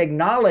kind of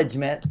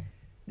acknowledgement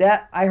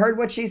that I heard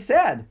what she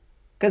said,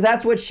 because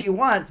that's what she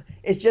wants.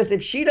 It's just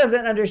if she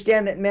doesn't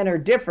understand that men are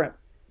different,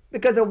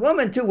 because a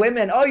woman, two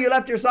women, oh, you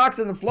left your socks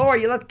on the floor,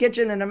 you left the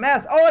kitchen in a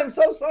mess. Oh, I'm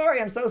so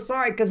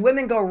sorry, because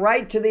women go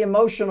right to the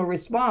emotional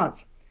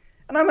response.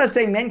 And I'm not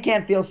saying men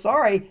can't feel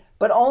sorry,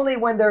 but only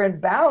when they're in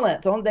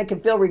balance. Only they can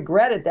feel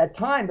regret at that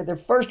time, but their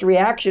first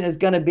reaction is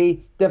going to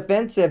be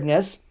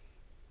defensiveness.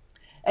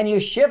 And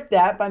you shift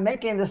that by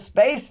making the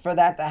space for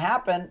that to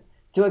happen,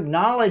 to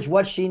acknowledge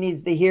what she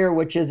needs to hear,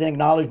 which is an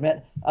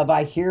acknowledgement of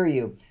I hear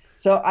you.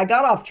 So I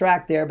got off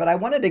track there, but I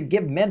wanted to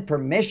give men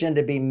permission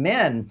to be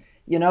men.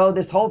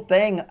 This whole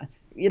thing,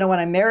 when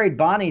I married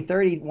Bonnie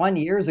 31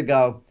 years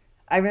ago,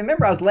 I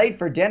remember I was late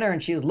for dinner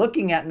and she was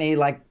looking at me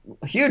like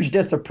huge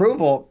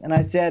disapproval. And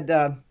I said,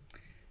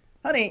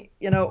 honey,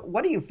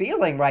 what are you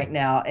feeling right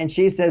now? And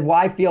she said, well,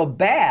 I feel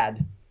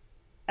bad.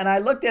 And I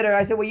looked at her,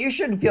 I said, well, you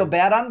shouldn't feel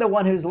bad. I'm the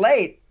one who's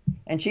late.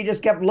 And she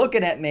just kept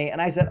looking at me.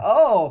 And I said,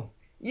 oh,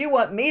 you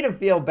want me to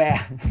feel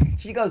bad?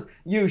 She goes,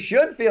 you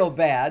should feel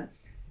bad.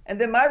 And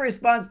then my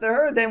response to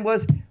her then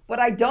was, but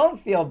I don't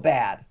feel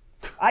bad.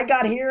 I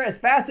got here as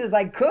fast as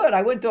I could.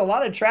 I went through a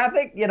lot of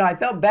traffic. I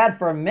felt bad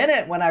for a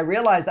minute when I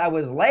realized I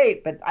was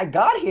late, but I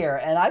got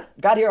here and I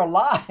got here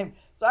alive.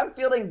 So I'm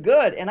feeling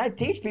good. And I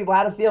teach people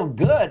how to feel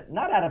good,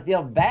 not how to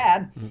feel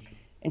bad.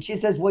 And she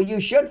says, well, you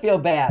should feel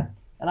bad.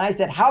 And I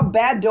said, how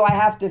bad do I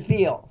have to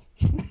feel?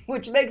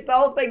 Which makes the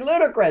whole thing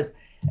ludicrous.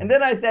 And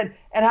then I said,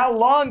 and how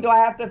long do I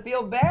have to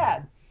feel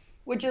bad?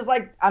 Which is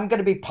like, I'm going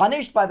to be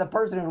punished by the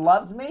person who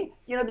loves me.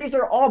 These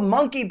are all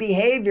monkey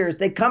behaviors.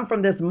 They come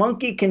from this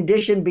monkey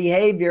conditioned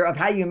behavior of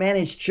how you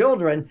manage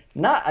children,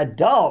 not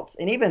adults.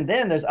 And even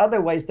then, there's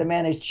other ways to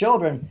manage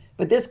children.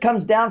 But this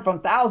comes down from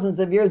thousands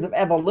of years of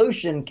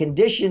evolution,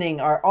 conditioning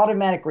our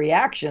automatic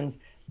reactions.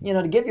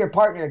 To give your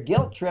partner a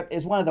guilt trip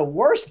is one of the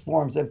worst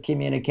forms of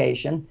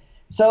communication.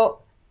 So,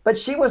 but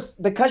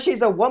because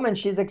she's a woman,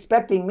 she's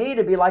expecting me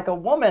to be like a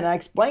woman. I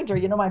explained to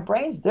her, my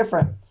brain's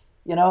different.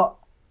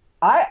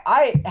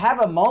 I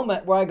have a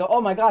moment where I go,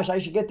 oh my gosh, I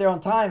should get there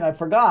on time. I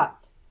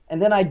forgot.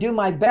 And then I do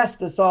my best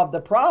to solve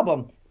the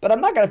problem. But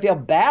I'm not going to feel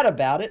bad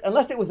about it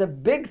unless it was a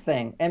big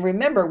thing. And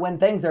remember, when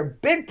things are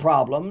big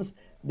problems,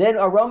 then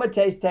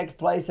aromatase takes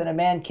place and a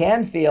man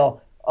can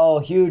feel,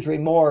 huge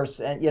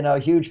remorse and,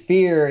 huge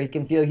fear. He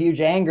can feel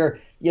huge anger.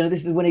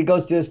 This is when he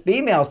goes to his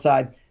female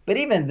side. But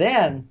even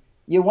then,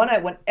 you want to,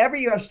 whenever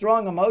you have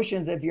strong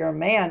emotions, if you're a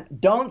man,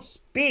 don't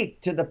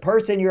speak to the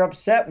person you're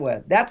upset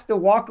with. That's the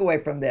walk away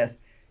from this,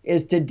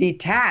 is to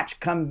detach,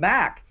 come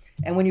back.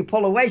 And when you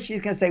pull away,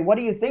 she's going to say, what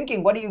are you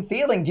thinking? What are you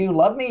feeling? Do you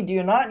love me? Do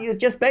you not? And you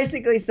just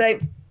basically say,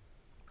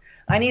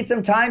 I need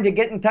some time to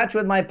get in touch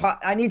with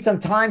I need some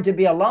time to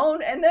be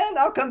alone, and then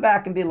I'll come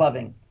back and be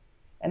loving.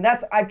 And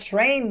I've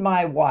trained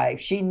my wife.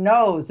 She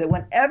knows that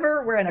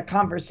whenever we're in a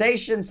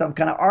conversation, some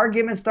kind of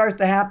argument starts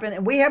to happen,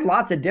 and we have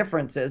lots of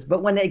differences,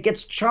 but when it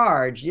gets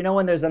charged,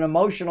 when there's an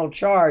emotional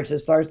charge that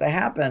starts to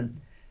happen,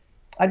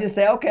 I just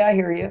say, okay, I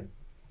hear you.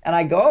 And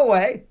I go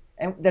away.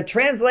 And the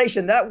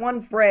translation, that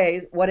one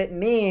phrase, what it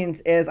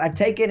means is I've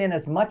taken in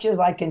as much as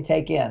I can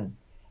take in.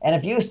 And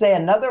if you say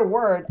another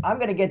word, I'm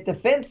going to get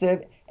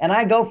defensive, and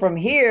I go from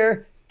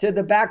here to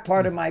the back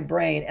part of my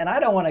brain, and I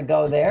don't want to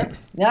go there.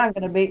 Now I'm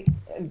going to be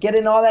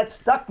getting all that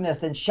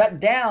stuckness and shut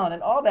down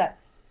and all that.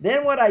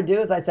 Then what I do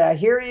is I say, I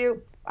hear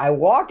you. I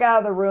walk out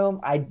of the room.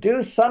 I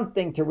do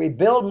something to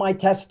rebuild my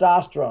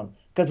testosterone,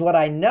 because what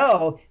I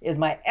know is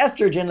my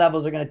estrogen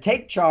levels are going to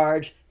take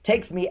charge,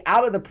 takes me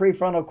out of the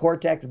prefrontal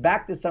cortex,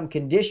 back to some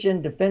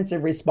conditioned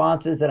defensive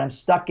responses that I'm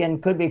stuck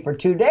in, could be for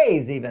 2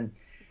 days even.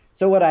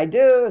 So what I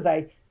do is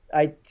I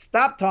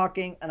stop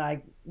talking and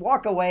I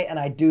walk away and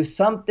I do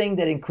something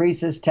that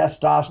increases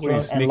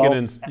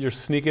testosterone. You're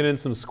sneaking in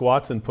some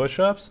squats and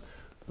push-ups?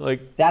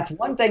 That's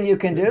one thing you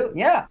can do.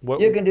 Yeah.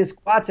 You can do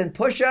squats and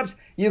push-ups.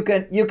 You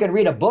can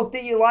read a book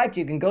that you like.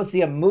 You can go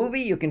see a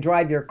movie. You can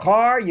drive your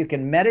car. You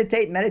can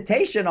meditate.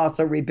 Meditation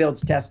also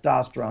rebuilds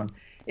testosterone.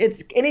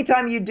 It's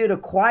anytime you do to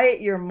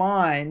quiet your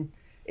mind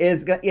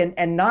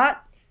and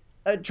not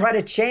try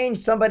to change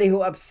somebody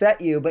who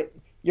upset you, but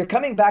you're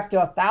coming back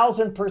to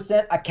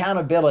 1,000%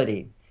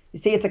 accountability. You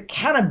see, it's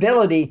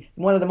accountability.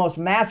 One of the most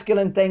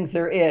masculine things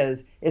there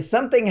is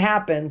something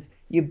happens,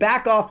 you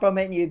back off from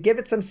it and you give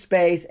it some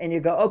space and you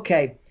go,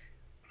 okay,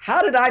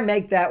 how did I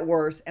make that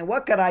worse? And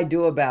what could I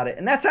do about it?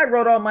 And that's how I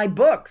wrote all my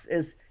books,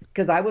 is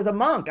because I was a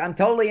monk. I'm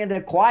totally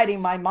into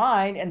quieting my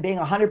mind and being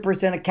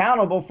 100%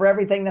 accountable for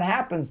everything that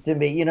happens to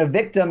me. You know,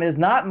 victim is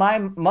not my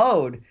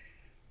mode,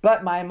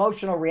 but my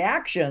emotional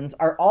reactions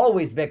are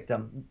always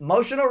victim.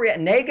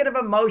 Negative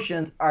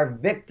emotions are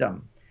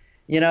victim.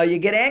 You know, you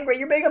get angry,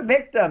 you're being a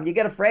victim. You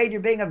get afraid,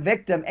 you're being a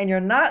victim. And you're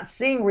not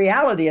seeing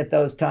reality at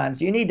those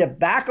times. You need to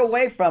back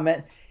away from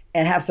it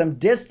and have some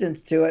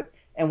distance to it.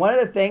 And one of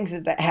the things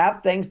is to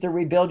have things to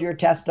rebuild your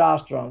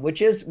testosterone,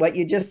 which is what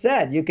you just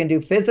said. You can do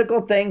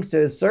physical things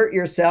to assert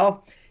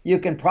yourself. You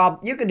can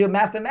do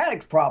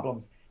mathematics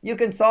problems. You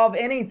can solve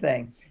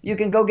anything. You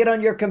can go get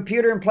on your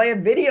computer and play a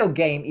video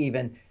game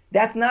even.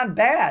 That's not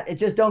bad. It's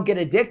just don't get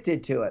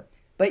addicted to it.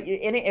 But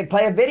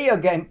play a video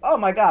game, oh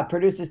my God,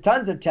 produces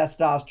tons of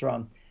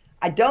testosterone.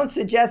 I don't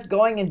suggest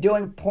going and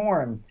doing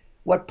porn.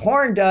 What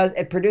porn does,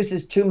 it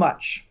produces too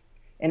much.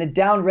 And it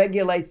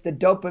downregulates the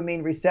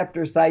dopamine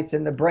receptor sites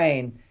in the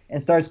brain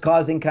and starts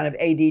causing kind of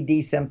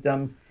ADD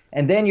symptoms.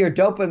 And then your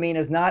dopamine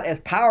is not as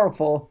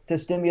powerful to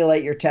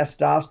stimulate your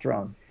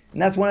testosterone.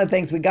 And that's one of the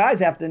things we guys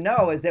have to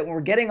know, is that when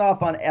we're getting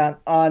off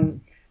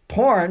on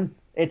porn,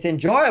 it's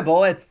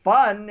enjoyable, it's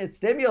fun, it's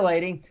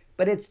stimulating,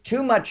 but it's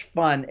too much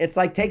fun. It's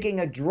like taking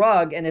a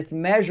drug and it's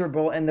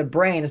measurable in the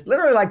brain. It's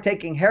literally like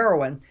taking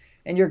heroin,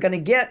 and you're going to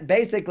get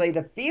basically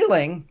the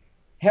feeling.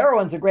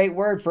 Heroin's a great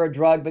word for a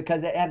drug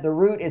because at the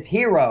root is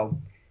hero.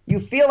 You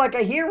feel like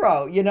a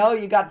hero. You know,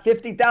 you got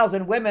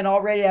 50,000 women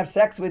already have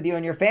sex with you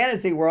in your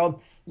fantasy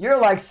world. You're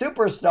like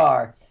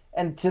superstar,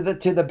 and to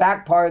the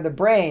back part of the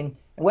brain.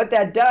 And what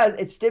that does,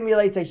 it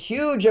stimulates a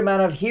huge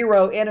amount of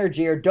hero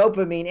energy or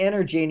dopamine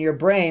energy in your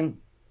brain.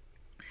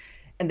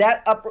 And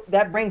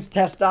that brings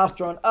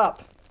testosterone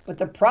up. But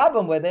the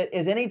problem with it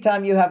is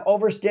anytime you have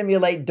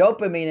overstimulate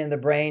dopamine in the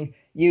brain,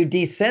 you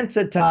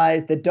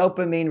desensitize the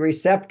dopamine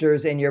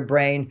receptors in your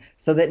brain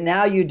so that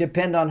now you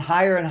depend on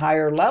higher and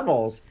higher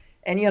levels.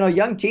 And, you know,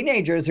 young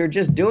teenagers who are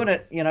just doing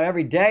it, you know,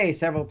 every day,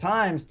 several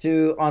times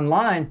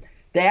online,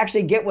 they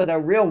actually get with a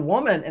real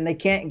woman and they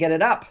can't get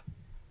it up,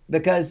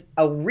 because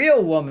a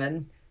real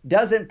woman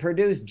doesn't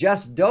produce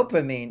just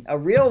dopamine. A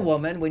real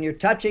woman, when you're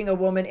touching a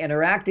woman,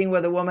 interacting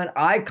with a woman,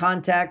 eye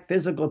contact,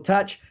 physical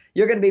touch,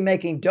 you're going to be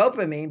making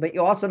dopamine, but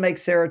you also make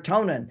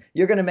serotonin.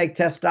 You're going to make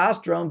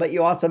testosterone, but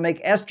you also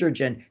make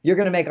estrogen. You're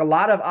going to make a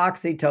lot of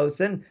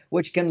oxytocin,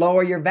 which can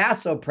lower your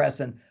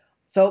vasopressin.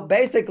 So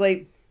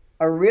basically,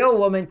 a real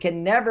woman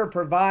can never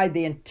provide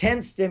the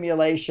intense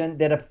stimulation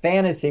that a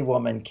fantasy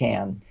woman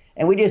can.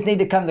 And we just need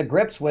to come to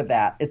grips with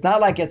that. It's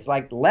not like it's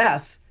like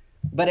less,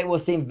 but it will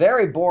seem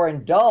very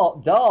boring,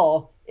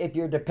 dull if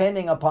you're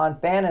depending upon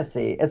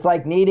fantasy. It's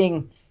like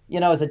needing, you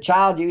know, as a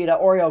child, you eat an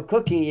Oreo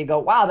cookie, you go,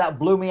 wow, that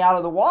blew me out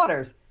of the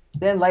waters.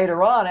 Then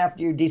later on,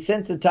 after you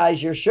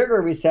desensitize your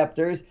sugar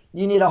receptors,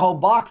 you need a whole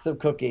box of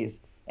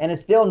cookies, and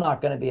it's still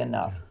not going to be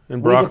enough.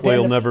 And broccoli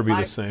will never be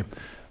the same.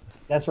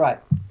 That's right.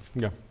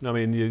 Yeah, I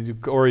mean,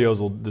 Oreos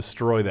will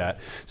destroy that.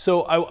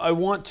 So I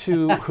want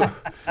to,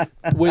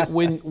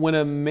 when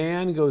a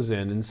man goes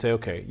in and say,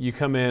 okay, you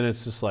come in,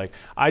 it's just like,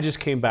 I just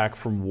came back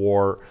from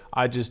war.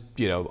 I just,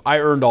 you know, I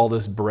earned all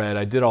this bread.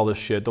 I did all this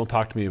shit. Don't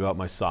talk to me about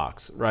my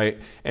socks, right?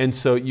 And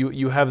so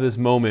you have this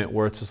moment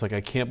where it's just like, I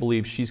can't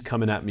believe she's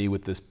coming at me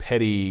with this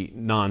petty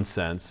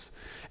nonsense.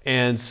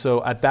 And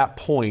so at that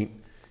point,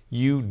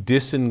 you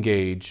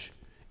disengage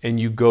and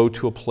you go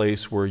to a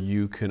place where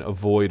you can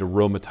avoid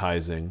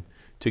aromatizing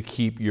to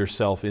keep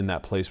yourself in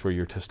that place where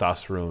your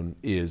testosterone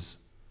is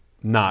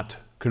not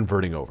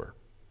converting over.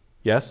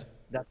 Yes?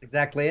 That's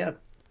exactly it.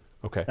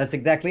 Okay. That's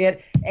exactly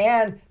it.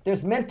 And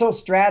there's mental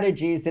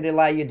strategies that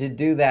allow you to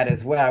do that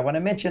as well. I want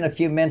to mention a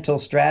few mental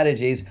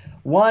strategies.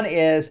 One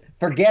is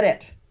forget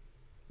it.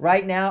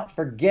 Right now,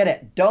 forget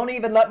it. Don't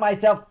even let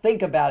myself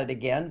think about it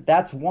again.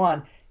 That's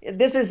one.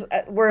 This is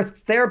where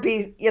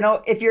therapy, you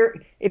know, if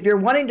you're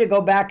wanting to go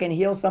back and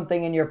heal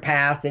something in your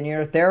past and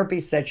your therapy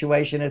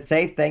situation, a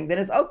safe thing, then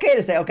it's okay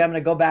to say, okay, I'm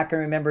going to go back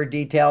and remember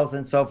details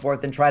and so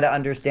forth and try to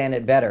understand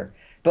it better.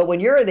 But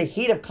when you're in the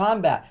heat of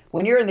combat,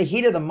 when you're in the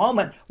heat of the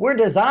moment, we're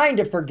designed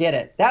to forget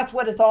it. That's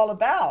what it's all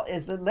about,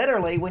 is that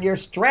literally when you're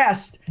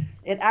stressed,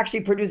 it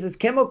actually produces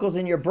chemicals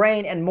in your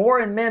brain, and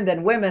more in men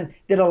than women,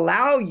 that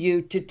allow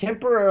you to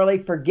temporarily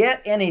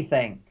forget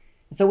anything.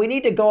 So we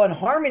need to go in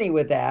harmony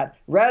with that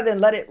rather than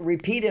let it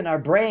repeat in our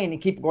brain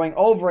and keep going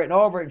over it and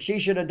over it. And she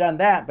should have done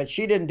that, but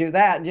she didn't do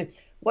that. And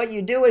what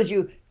you do is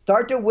you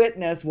start to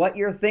witness what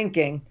you're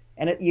thinking,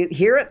 and you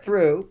hear it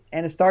through,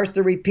 and it starts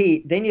to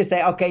repeat. Then you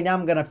say, okay, now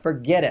I'm going to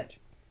forget it.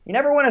 You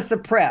never want to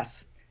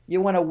suppress. You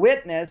want to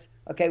witness,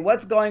 okay,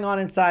 what's going on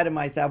inside of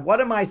myself?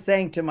 What am I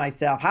saying to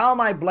myself? How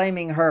am I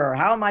blaming her?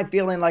 How am I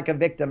feeling like a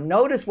victim?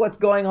 Notice what's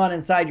going on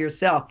inside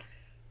yourself.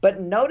 but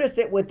notice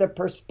it with the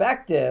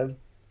perspective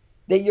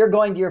that you're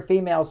going to your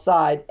female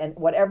side, and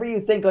whatever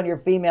you think on your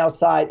female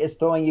side is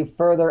throwing you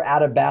further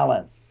out of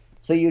balance.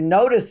 So you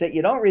notice it,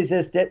 you don't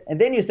resist it,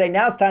 and then you say,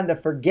 now it's time to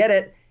forget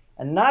it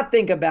and not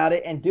think about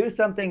it and do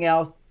something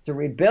else to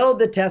rebuild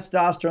the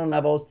testosterone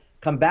levels,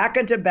 come back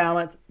into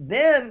balance.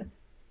 Then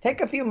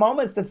take a few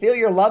moments to feel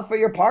your love for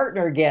your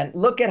partner again.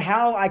 Look at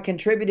how I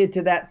contributed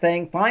to that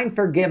thing, find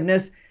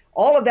forgiveness.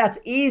 All of that's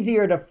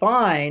easier to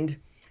find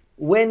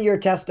when your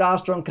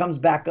testosterone comes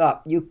back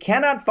up. You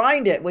cannot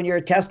find it when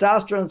your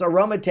testosterone is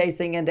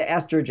aromatizing into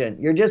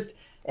estrogen. You're just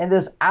in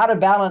this out of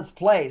balance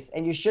place,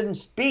 and you shouldn't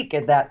speak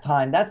at that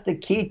time. That's the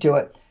key to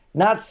it.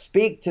 Not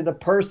speak to the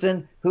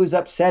person who's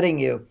upsetting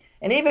you.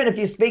 And even if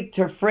you speak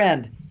to a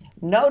friend,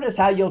 notice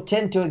how you'll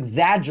tend to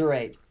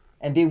exaggerate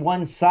and be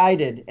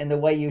one-sided in the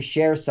way you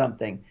share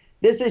something.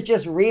 This is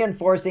just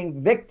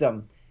reinforcing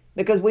victim,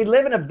 because we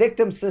live in a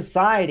victim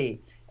society,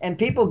 and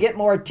people get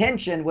more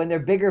attention when they're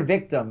bigger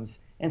victims.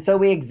 And so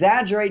we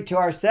exaggerate to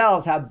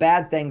ourselves how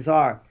bad things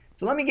are.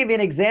 So let me give you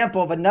an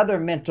example of another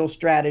mental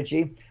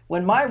strategy.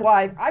 When my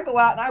wife, I go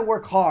out and I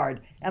work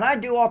hard and I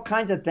do all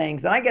kinds of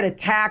things and I get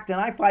attacked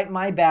and I fight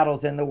my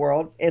battles in the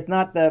world. It's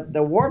not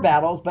the war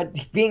battles, but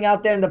being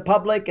out there in the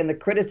public and the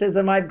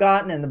criticism I've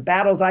gotten and the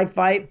battles I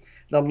fight,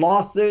 the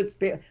lawsuits,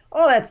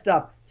 all that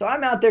stuff. So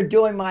I'm out there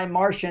doing my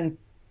Martian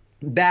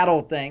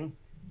battle thing.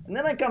 And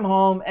then I come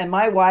home and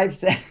my wife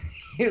said,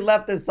 you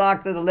left the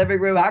socks in the living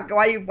room.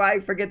 Why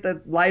forget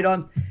the light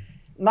on?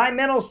 My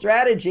mental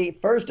strategy,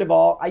 first of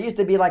all, I used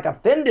to be like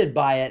offended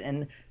by it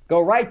and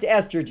go right to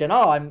estrogen.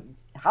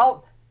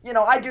 Oh,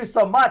 I do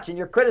so much and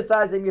you're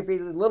criticizing me for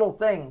these little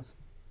things.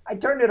 I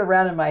turned it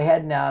around in my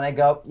head now and I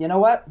go, you know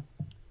what?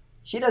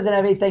 She doesn't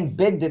have anything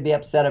big to be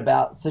upset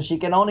about, so she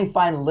can only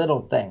find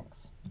little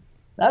things.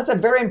 That's a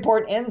very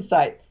important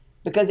insight,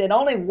 because it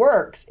only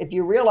works if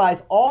you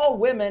realize all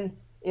women,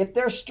 if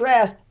they're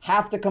stressed,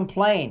 have to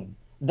complain.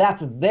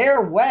 That's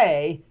their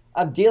way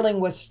of dealing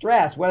with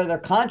stress, whether they're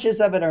conscious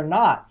of it or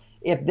not.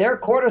 If their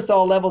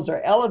cortisol levels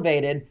are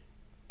elevated,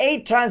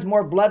 8 times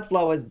more blood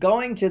flow is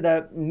going to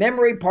the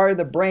memory part of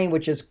the brain,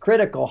 which is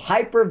critical,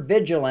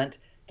 hypervigilant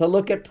to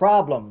look at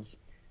problems.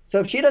 So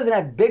if she doesn't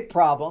have big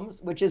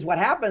problems, which is what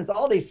happens to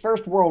all these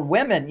first world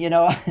women,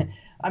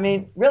 I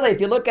mean, really,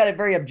 if you look at it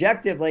very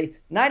objectively,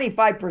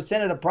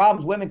 95% of the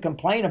problems women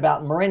complain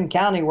about in Marin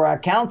County, where I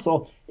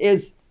counsel,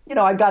 is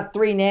I've got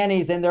 3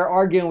 nannies and they're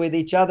arguing with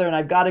each other, and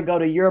I've got to go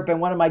to Europe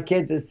and one of my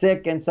kids is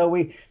sick, and so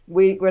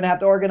we're going to have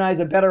to organize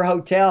a better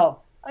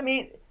hotel. I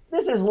mean,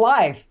 this is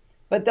life,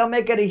 but they'll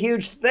make it a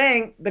huge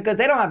thing because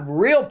they don't have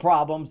real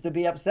problems to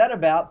be upset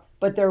about,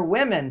 but they're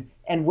women.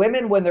 And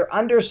women, when they're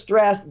under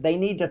stress, they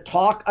need to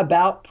talk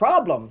about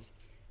problems,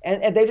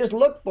 and they just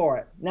look for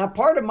it. Now,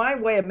 part of my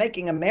way of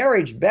making a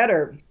marriage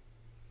better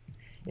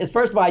is,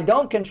 first of all, I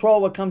don't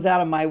control what comes out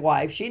of my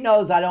wife. She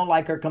knows I don't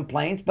like her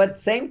complaints, but at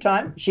the same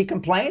time, she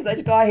complains. I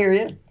just go, I hear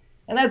you.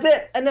 And that's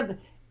it. And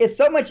it's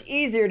so much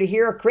easier to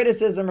hear a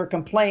criticism or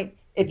complaint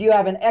if you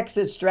have an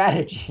exit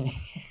strategy.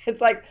 It's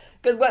like,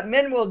 because what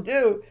men will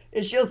do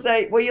is she'll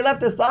say, well, you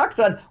left the socks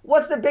on.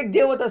 What's the big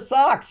deal with the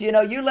socks? You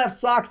left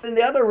socks in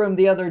the other room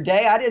the other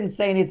day. I didn't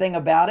say anything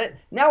about it.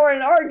 Now we're in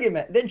an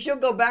argument. Then she'll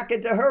go back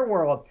into her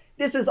world.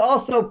 This is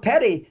also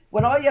petty,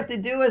 when all you have to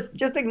do is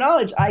just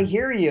acknowledge, I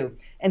hear you.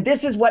 And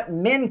this is what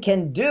men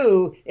can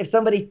do if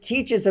somebody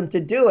teaches them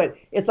to do it.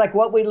 It's like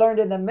what we learned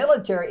in the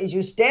military is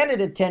you stand at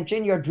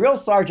attention, your drill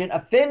sergeant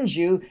offends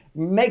you,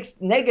 makes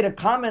negative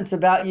comments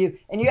about you,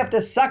 and you have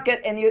to suck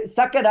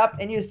it up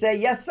and you say,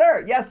 yes,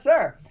 sir, yes,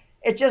 sir.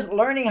 It's just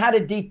learning how to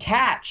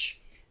detach.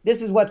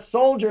 This is what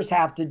soldiers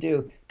have to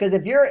do. Because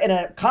if you're in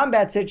a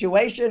combat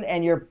situation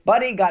and your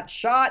buddy got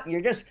shot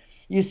and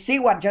you see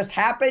what just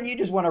happened, you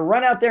just want to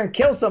run out there and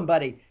kill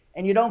somebody,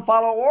 and you don't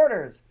follow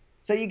orders.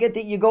 So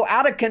you go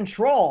out of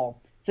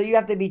control. So you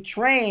have to be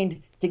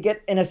trained to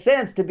get, in a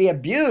sense, to be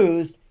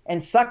abused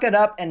and suck it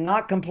up and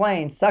not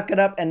complain, suck it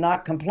up and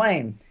not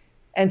complain.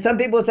 And some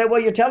people say, well,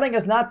 you're telling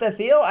us not to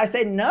feel? I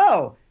say,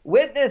 no,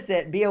 witness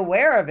it, be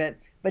aware of it,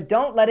 but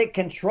don't let it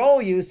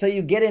control you so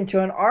you get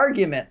into an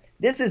argument.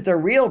 This is the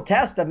real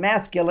test of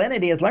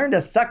masculinity, is learn to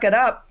suck it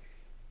up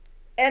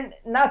and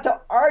not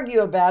to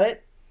argue about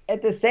it.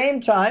 At the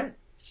same time,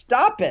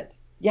 stop it.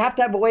 You have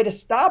to have a way to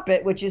stop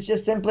it, which is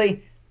just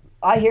simply,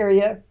 I hear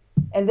you.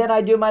 And then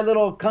I do my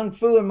little kung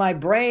fu in my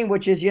brain,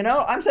 which is,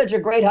 I'm such a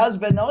great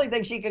husband. The only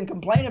thing she can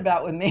complain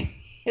about with me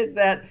is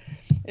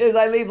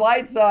I leave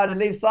lights on and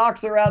leave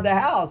socks around the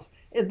house.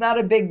 It's not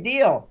a big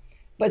deal.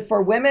 But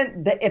for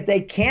women, if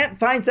they can't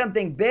find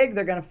something big,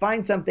 they're going to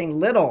find something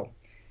little.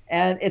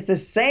 And it's the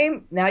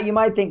same. Now you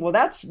might think, well,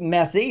 that's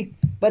messy.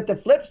 But the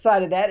flip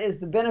side of that is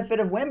the benefit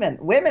of women.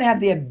 Women have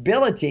the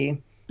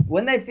ability,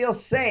 when they feel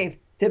safe,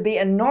 to be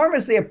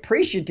enormously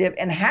appreciative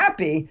and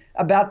happy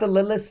about the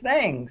littlest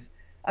things.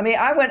 I mean,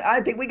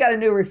 I think we got a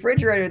new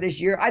refrigerator this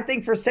year, I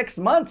think for 6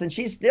 months, and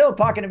she's still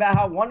talking about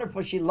how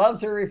wonderful she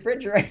loves her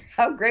refrigerator,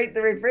 how great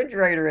the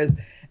refrigerator is.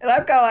 And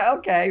I'm kind of like,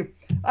 okay,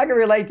 I can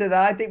relate to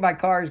that. I think my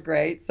car is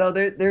great. So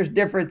there's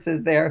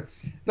differences there.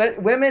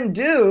 But women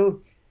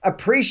do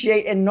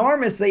appreciate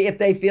enormously if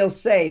they feel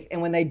safe.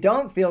 And when they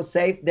don't feel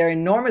safe, they're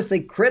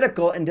enormously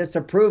critical and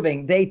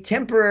disapproving. They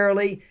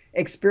temporarily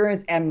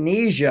experience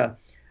amnesia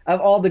of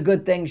all the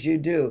good things you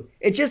do.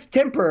 It's just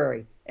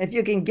temporary. If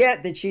you can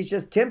get that she's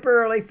just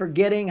temporarily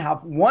forgetting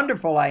how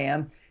wonderful I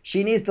am,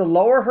 she needs to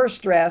lower her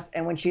stress.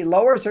 And when she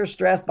lowers her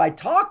stress by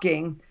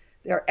talking,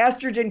 their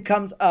estrogen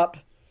comes up,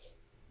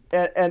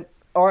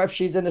 or if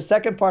she's in the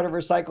second part of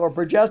her cycle, her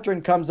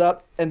progesterone comes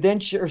up, and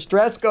then her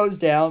stress goes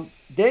down.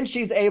 Then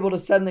she's able to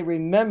suddenly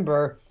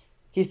remember,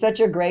 he's such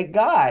a great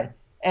guy.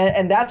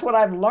 And that's what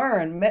I've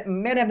learned.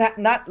 Men have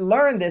not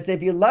learned this.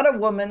 If you let a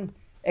woman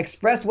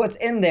express what's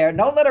in there,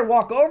 don't let her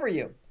walk over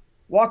you.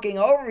 Walking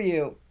over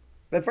you.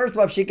 But first of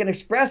all, if she can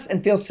express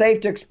and feel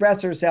safe to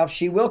express herself,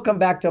 she will come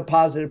back to a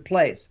positive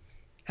place.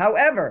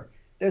 However,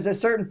 there's a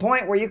certain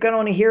point where you can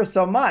only hear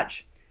so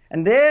much.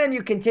 And then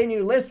you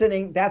continue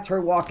listening, that's her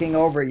walking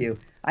over you.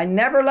 I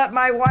never let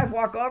my wife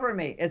walk over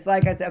me. It's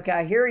like I say, okay,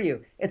 I hear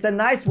you. It's a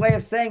nice way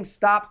of saying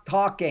stop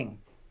talking,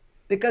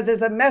 because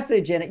there's a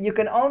message in it. You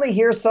can only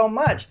hear so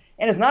much.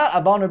 And it's not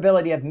a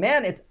vulnerability of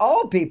men. It's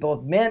all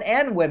people, men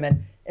and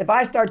women. If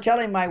I start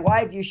telling my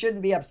wife, you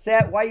shouldn't be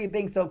upset, why are you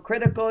being so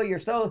critical, you're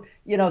so,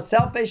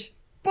 selfish,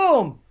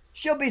 boom,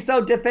 she'll be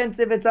so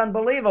defensive, it's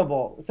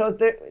unbelievable. So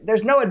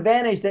there's no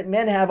advantage that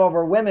men have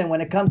over women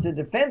when it comes to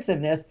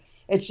defensiveness.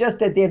 It's just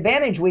that the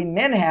advantage we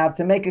men have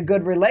to make a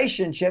good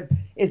relationship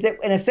is that,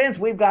 in a sense,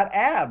 we've got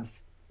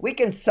abs. We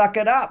can suck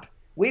it up.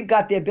 We've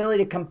got the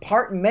ability to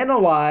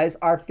compartmentalize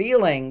our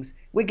feelings.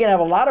 We can have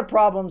a lot of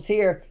problems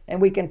here,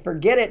 and we can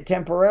forget it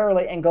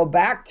temporarily and go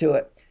back to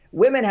it.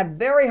 Women have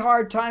very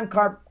hard time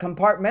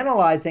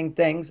compartmentalizing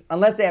things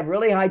unless they have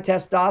really high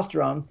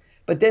testosterone,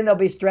 but then they'll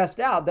be stressed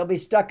out. They'll be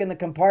stuck in the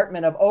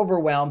compartment of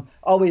overwhelm,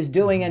 always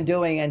doing and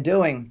doing and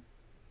doing.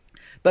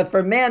 But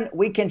for men,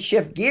 we can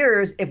shift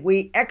gears if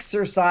we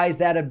exercise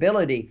that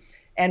ability.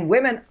 And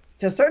women,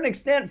 to a certain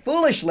extent,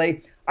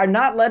 foolishly, are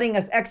not letting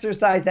us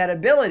exercise that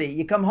ability.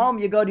 You come home,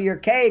 you go to your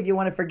cave, you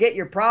want to forget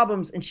your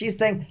problems, and she's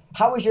saying,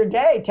 how was your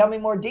day? Tell me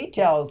more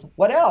details.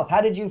 What else?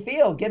 How did you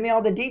feel? Give me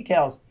all the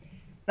details.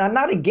 Now, I'm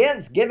not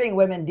against giving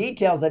women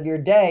details of your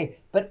day,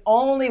 but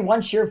only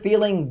once you're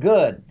feeling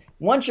good.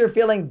 Once you're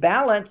feeling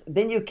balanced,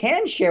 then you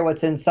can share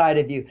what's inside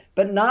of you,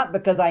 but not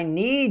because I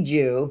need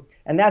you.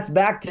 And that's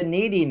back to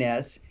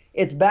neediness.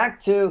 It's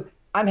back to,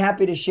 I'm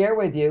happy to share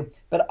with you,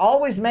 but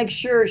always make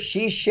sure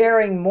she's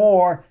sharing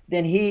more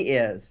than he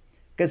is.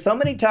 Because so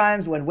many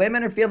times when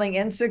women are feeling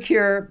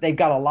insecure, they've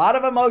got a lot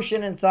of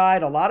emotion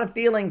inside, a lot of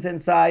feelings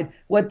inside.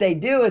 What they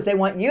do is they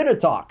want you to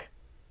talk.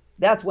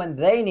 That's when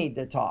they need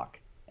to talk.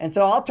 And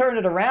so I'll turn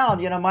it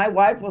around. My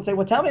wife will say,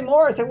 well, tell me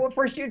more. I say, well,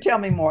 first you tell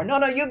me more.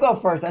 No, you go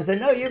first. I said,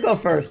 no, you go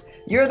first.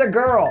 You're the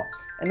girl.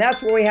 And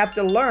that's where we have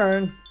to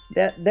learn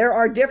that there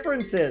are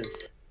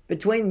differences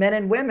between men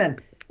and women.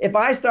 If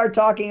I start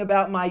talking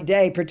about my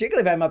day,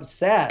 particularly if I'm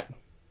upset,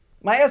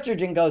 my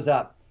estrogen goes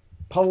up.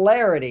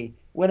 Polarity.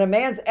 When a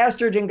man's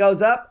estrogen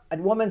goes up, a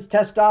woman's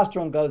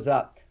testosterone goes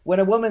up.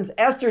 When a woman's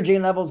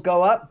estrogen levels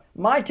go up,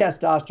 my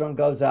testosterone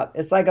goes up.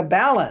 It's like a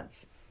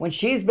balance. When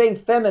she's being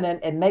feminine,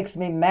 it makes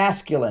me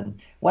masculine.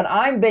 When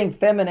I'm being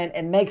feminine,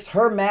 it makes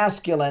her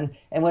masculine.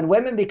 And when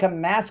women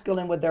become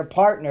masculine with their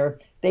partner,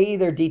 they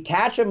either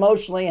detach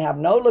emotionally and have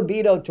no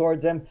libido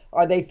towards them,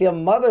 or they feel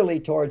motherly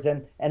towards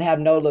them and have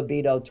no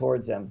libido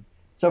towards them.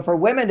 So for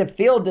women to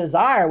feel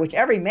desire, which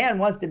every man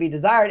wants to be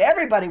desired,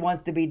 everybody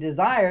wants to be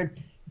desired,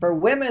 for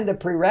women, the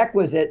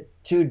prerequisite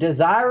to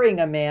desiring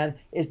a man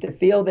is to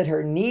feel that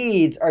her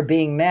needs are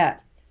being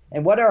met.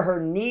 And what are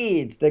her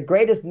needs? The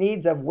greatest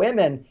needs of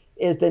women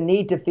is the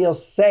need to feel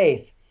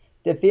safe,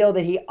 to feel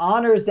that he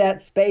honors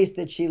that space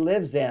that she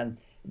lives in,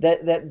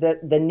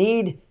 the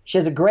need, she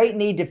has a great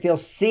need to feel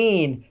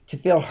seen, to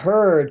feel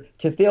heard,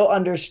 to feel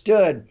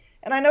understood.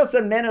 And I know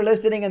some men are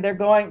listening and they're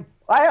going,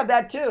 I have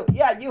that too.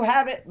 Yeah, you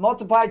have it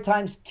multiplied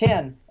times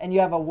 10 and you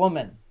have a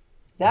woman.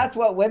 That's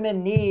what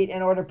women need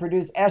in order to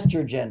produce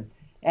estrogen.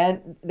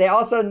 And they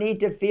also need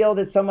to feel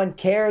that someone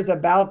cares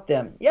about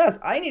them. Yes,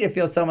 I need to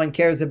feel someone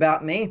cares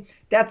about me.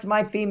 That's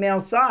my female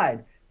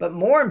side. But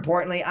more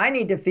importantly, I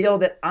need to feel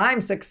that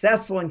I'm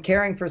successful in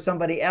caring for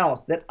somebody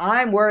else, that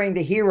I'm wearing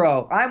the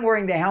hero, I'm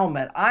wearing the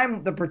helmet,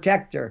 I'm the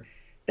protector.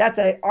 That's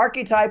an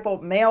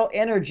archetypal male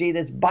energy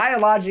that's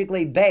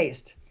biologically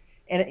based.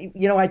 And,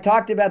 I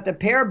talked about the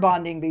pair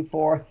bonding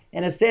before.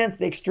 In a sense,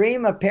 the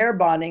extreme of pair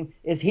bonding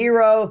is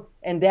hero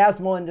and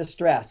damsel in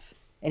distress.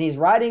 And he's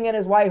riding in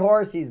his white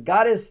horse, he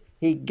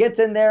gets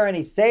in there and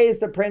he saves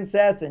the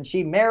princess and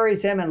she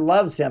marries him and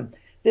loves him.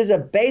 This is a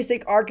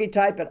basic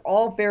archetype in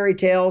all fairy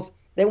tales.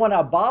 They want to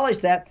abolish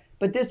that,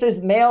 but this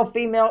is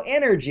male-female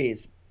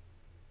energies.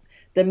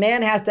 The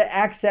man has to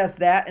access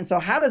that. And so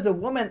how does a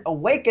woman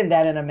awaken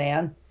that in a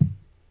man?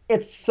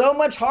 It's so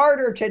much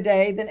harder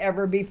today than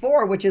ever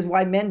before, which is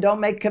why men don't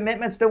make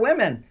commitments to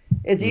women.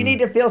 You need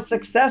to feel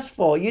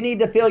successful. You need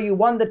to feel you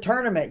won the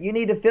tournament. You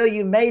need to feel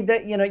you made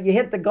you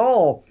hit the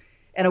goal.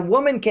 And a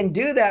woman can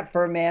do that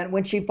for a man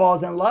when she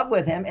falls in love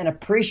with him and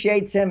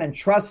appreciates him and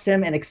trusts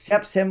him and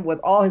accepts him with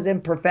all his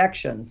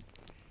imperfections.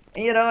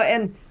 You know,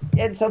 and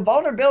so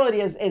vulnerability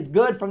is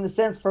good from the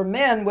sense for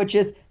men, which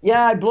is,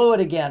 yeah, I blew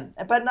it again,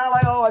 but not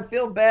like, oh, I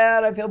feel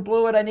bad, I feel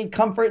blew it, I need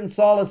comfort and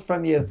solace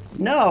from you.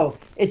 No,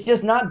 it's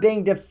just not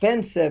being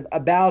defensive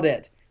about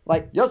it.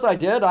 Like, yes, I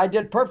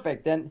did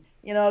perfect. And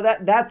you know,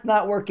 that's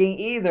not working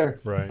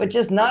either. Right. But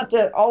just not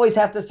to always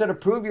have to sort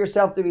of prove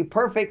yourself to be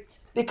perfect,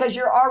 because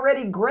you're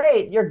already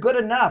great. You're good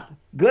enough.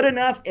 Good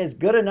enough is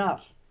good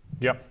enough.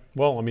 Yep.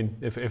 Well, I mean,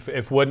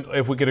 if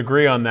we could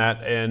agree on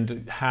that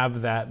and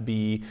have that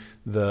be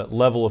the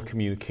level of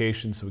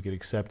communication so we could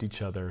accept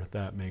each other,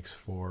 that makes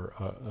for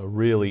a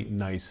really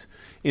nice,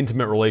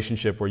 intimate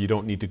relationship where you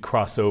don't need to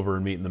cross over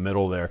and meet in the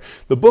middle there.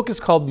 The book is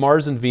called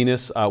Mars and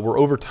Venus. We're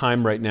over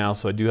time right now,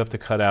 so I do have to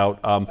cut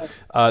out.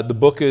 The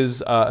book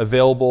is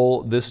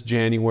available this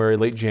January,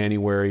 late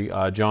January.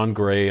 John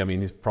Gray, I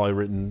mean, he's probably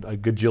written a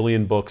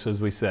gajillion books,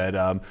 as we said,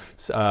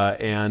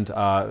 and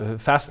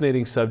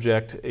fascinating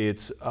subject.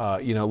 It's,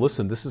 you know,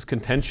 listen, this is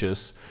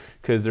contentious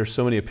because there's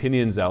so many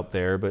opinions out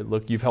there, but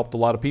look, you've helped a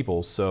lot of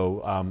people.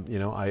 So, you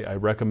know, I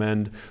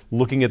recommend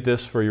looking at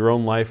this for your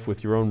own life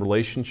with your own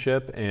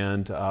relationship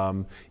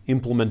and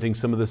implementing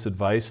some of this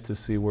advice to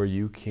see where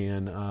you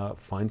can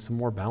find some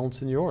more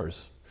balance in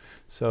yours.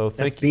 So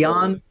thank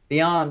you.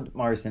 Beyond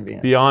Mars and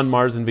Venus. Beyond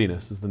Mars and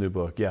Venus is the new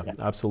book. Yeah,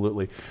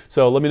 absolutely.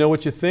 So let me know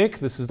what you think.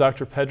 This is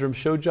Dr. Pedram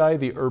Shojai,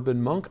 the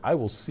Urban Monk. I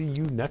will see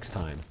you next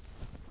time.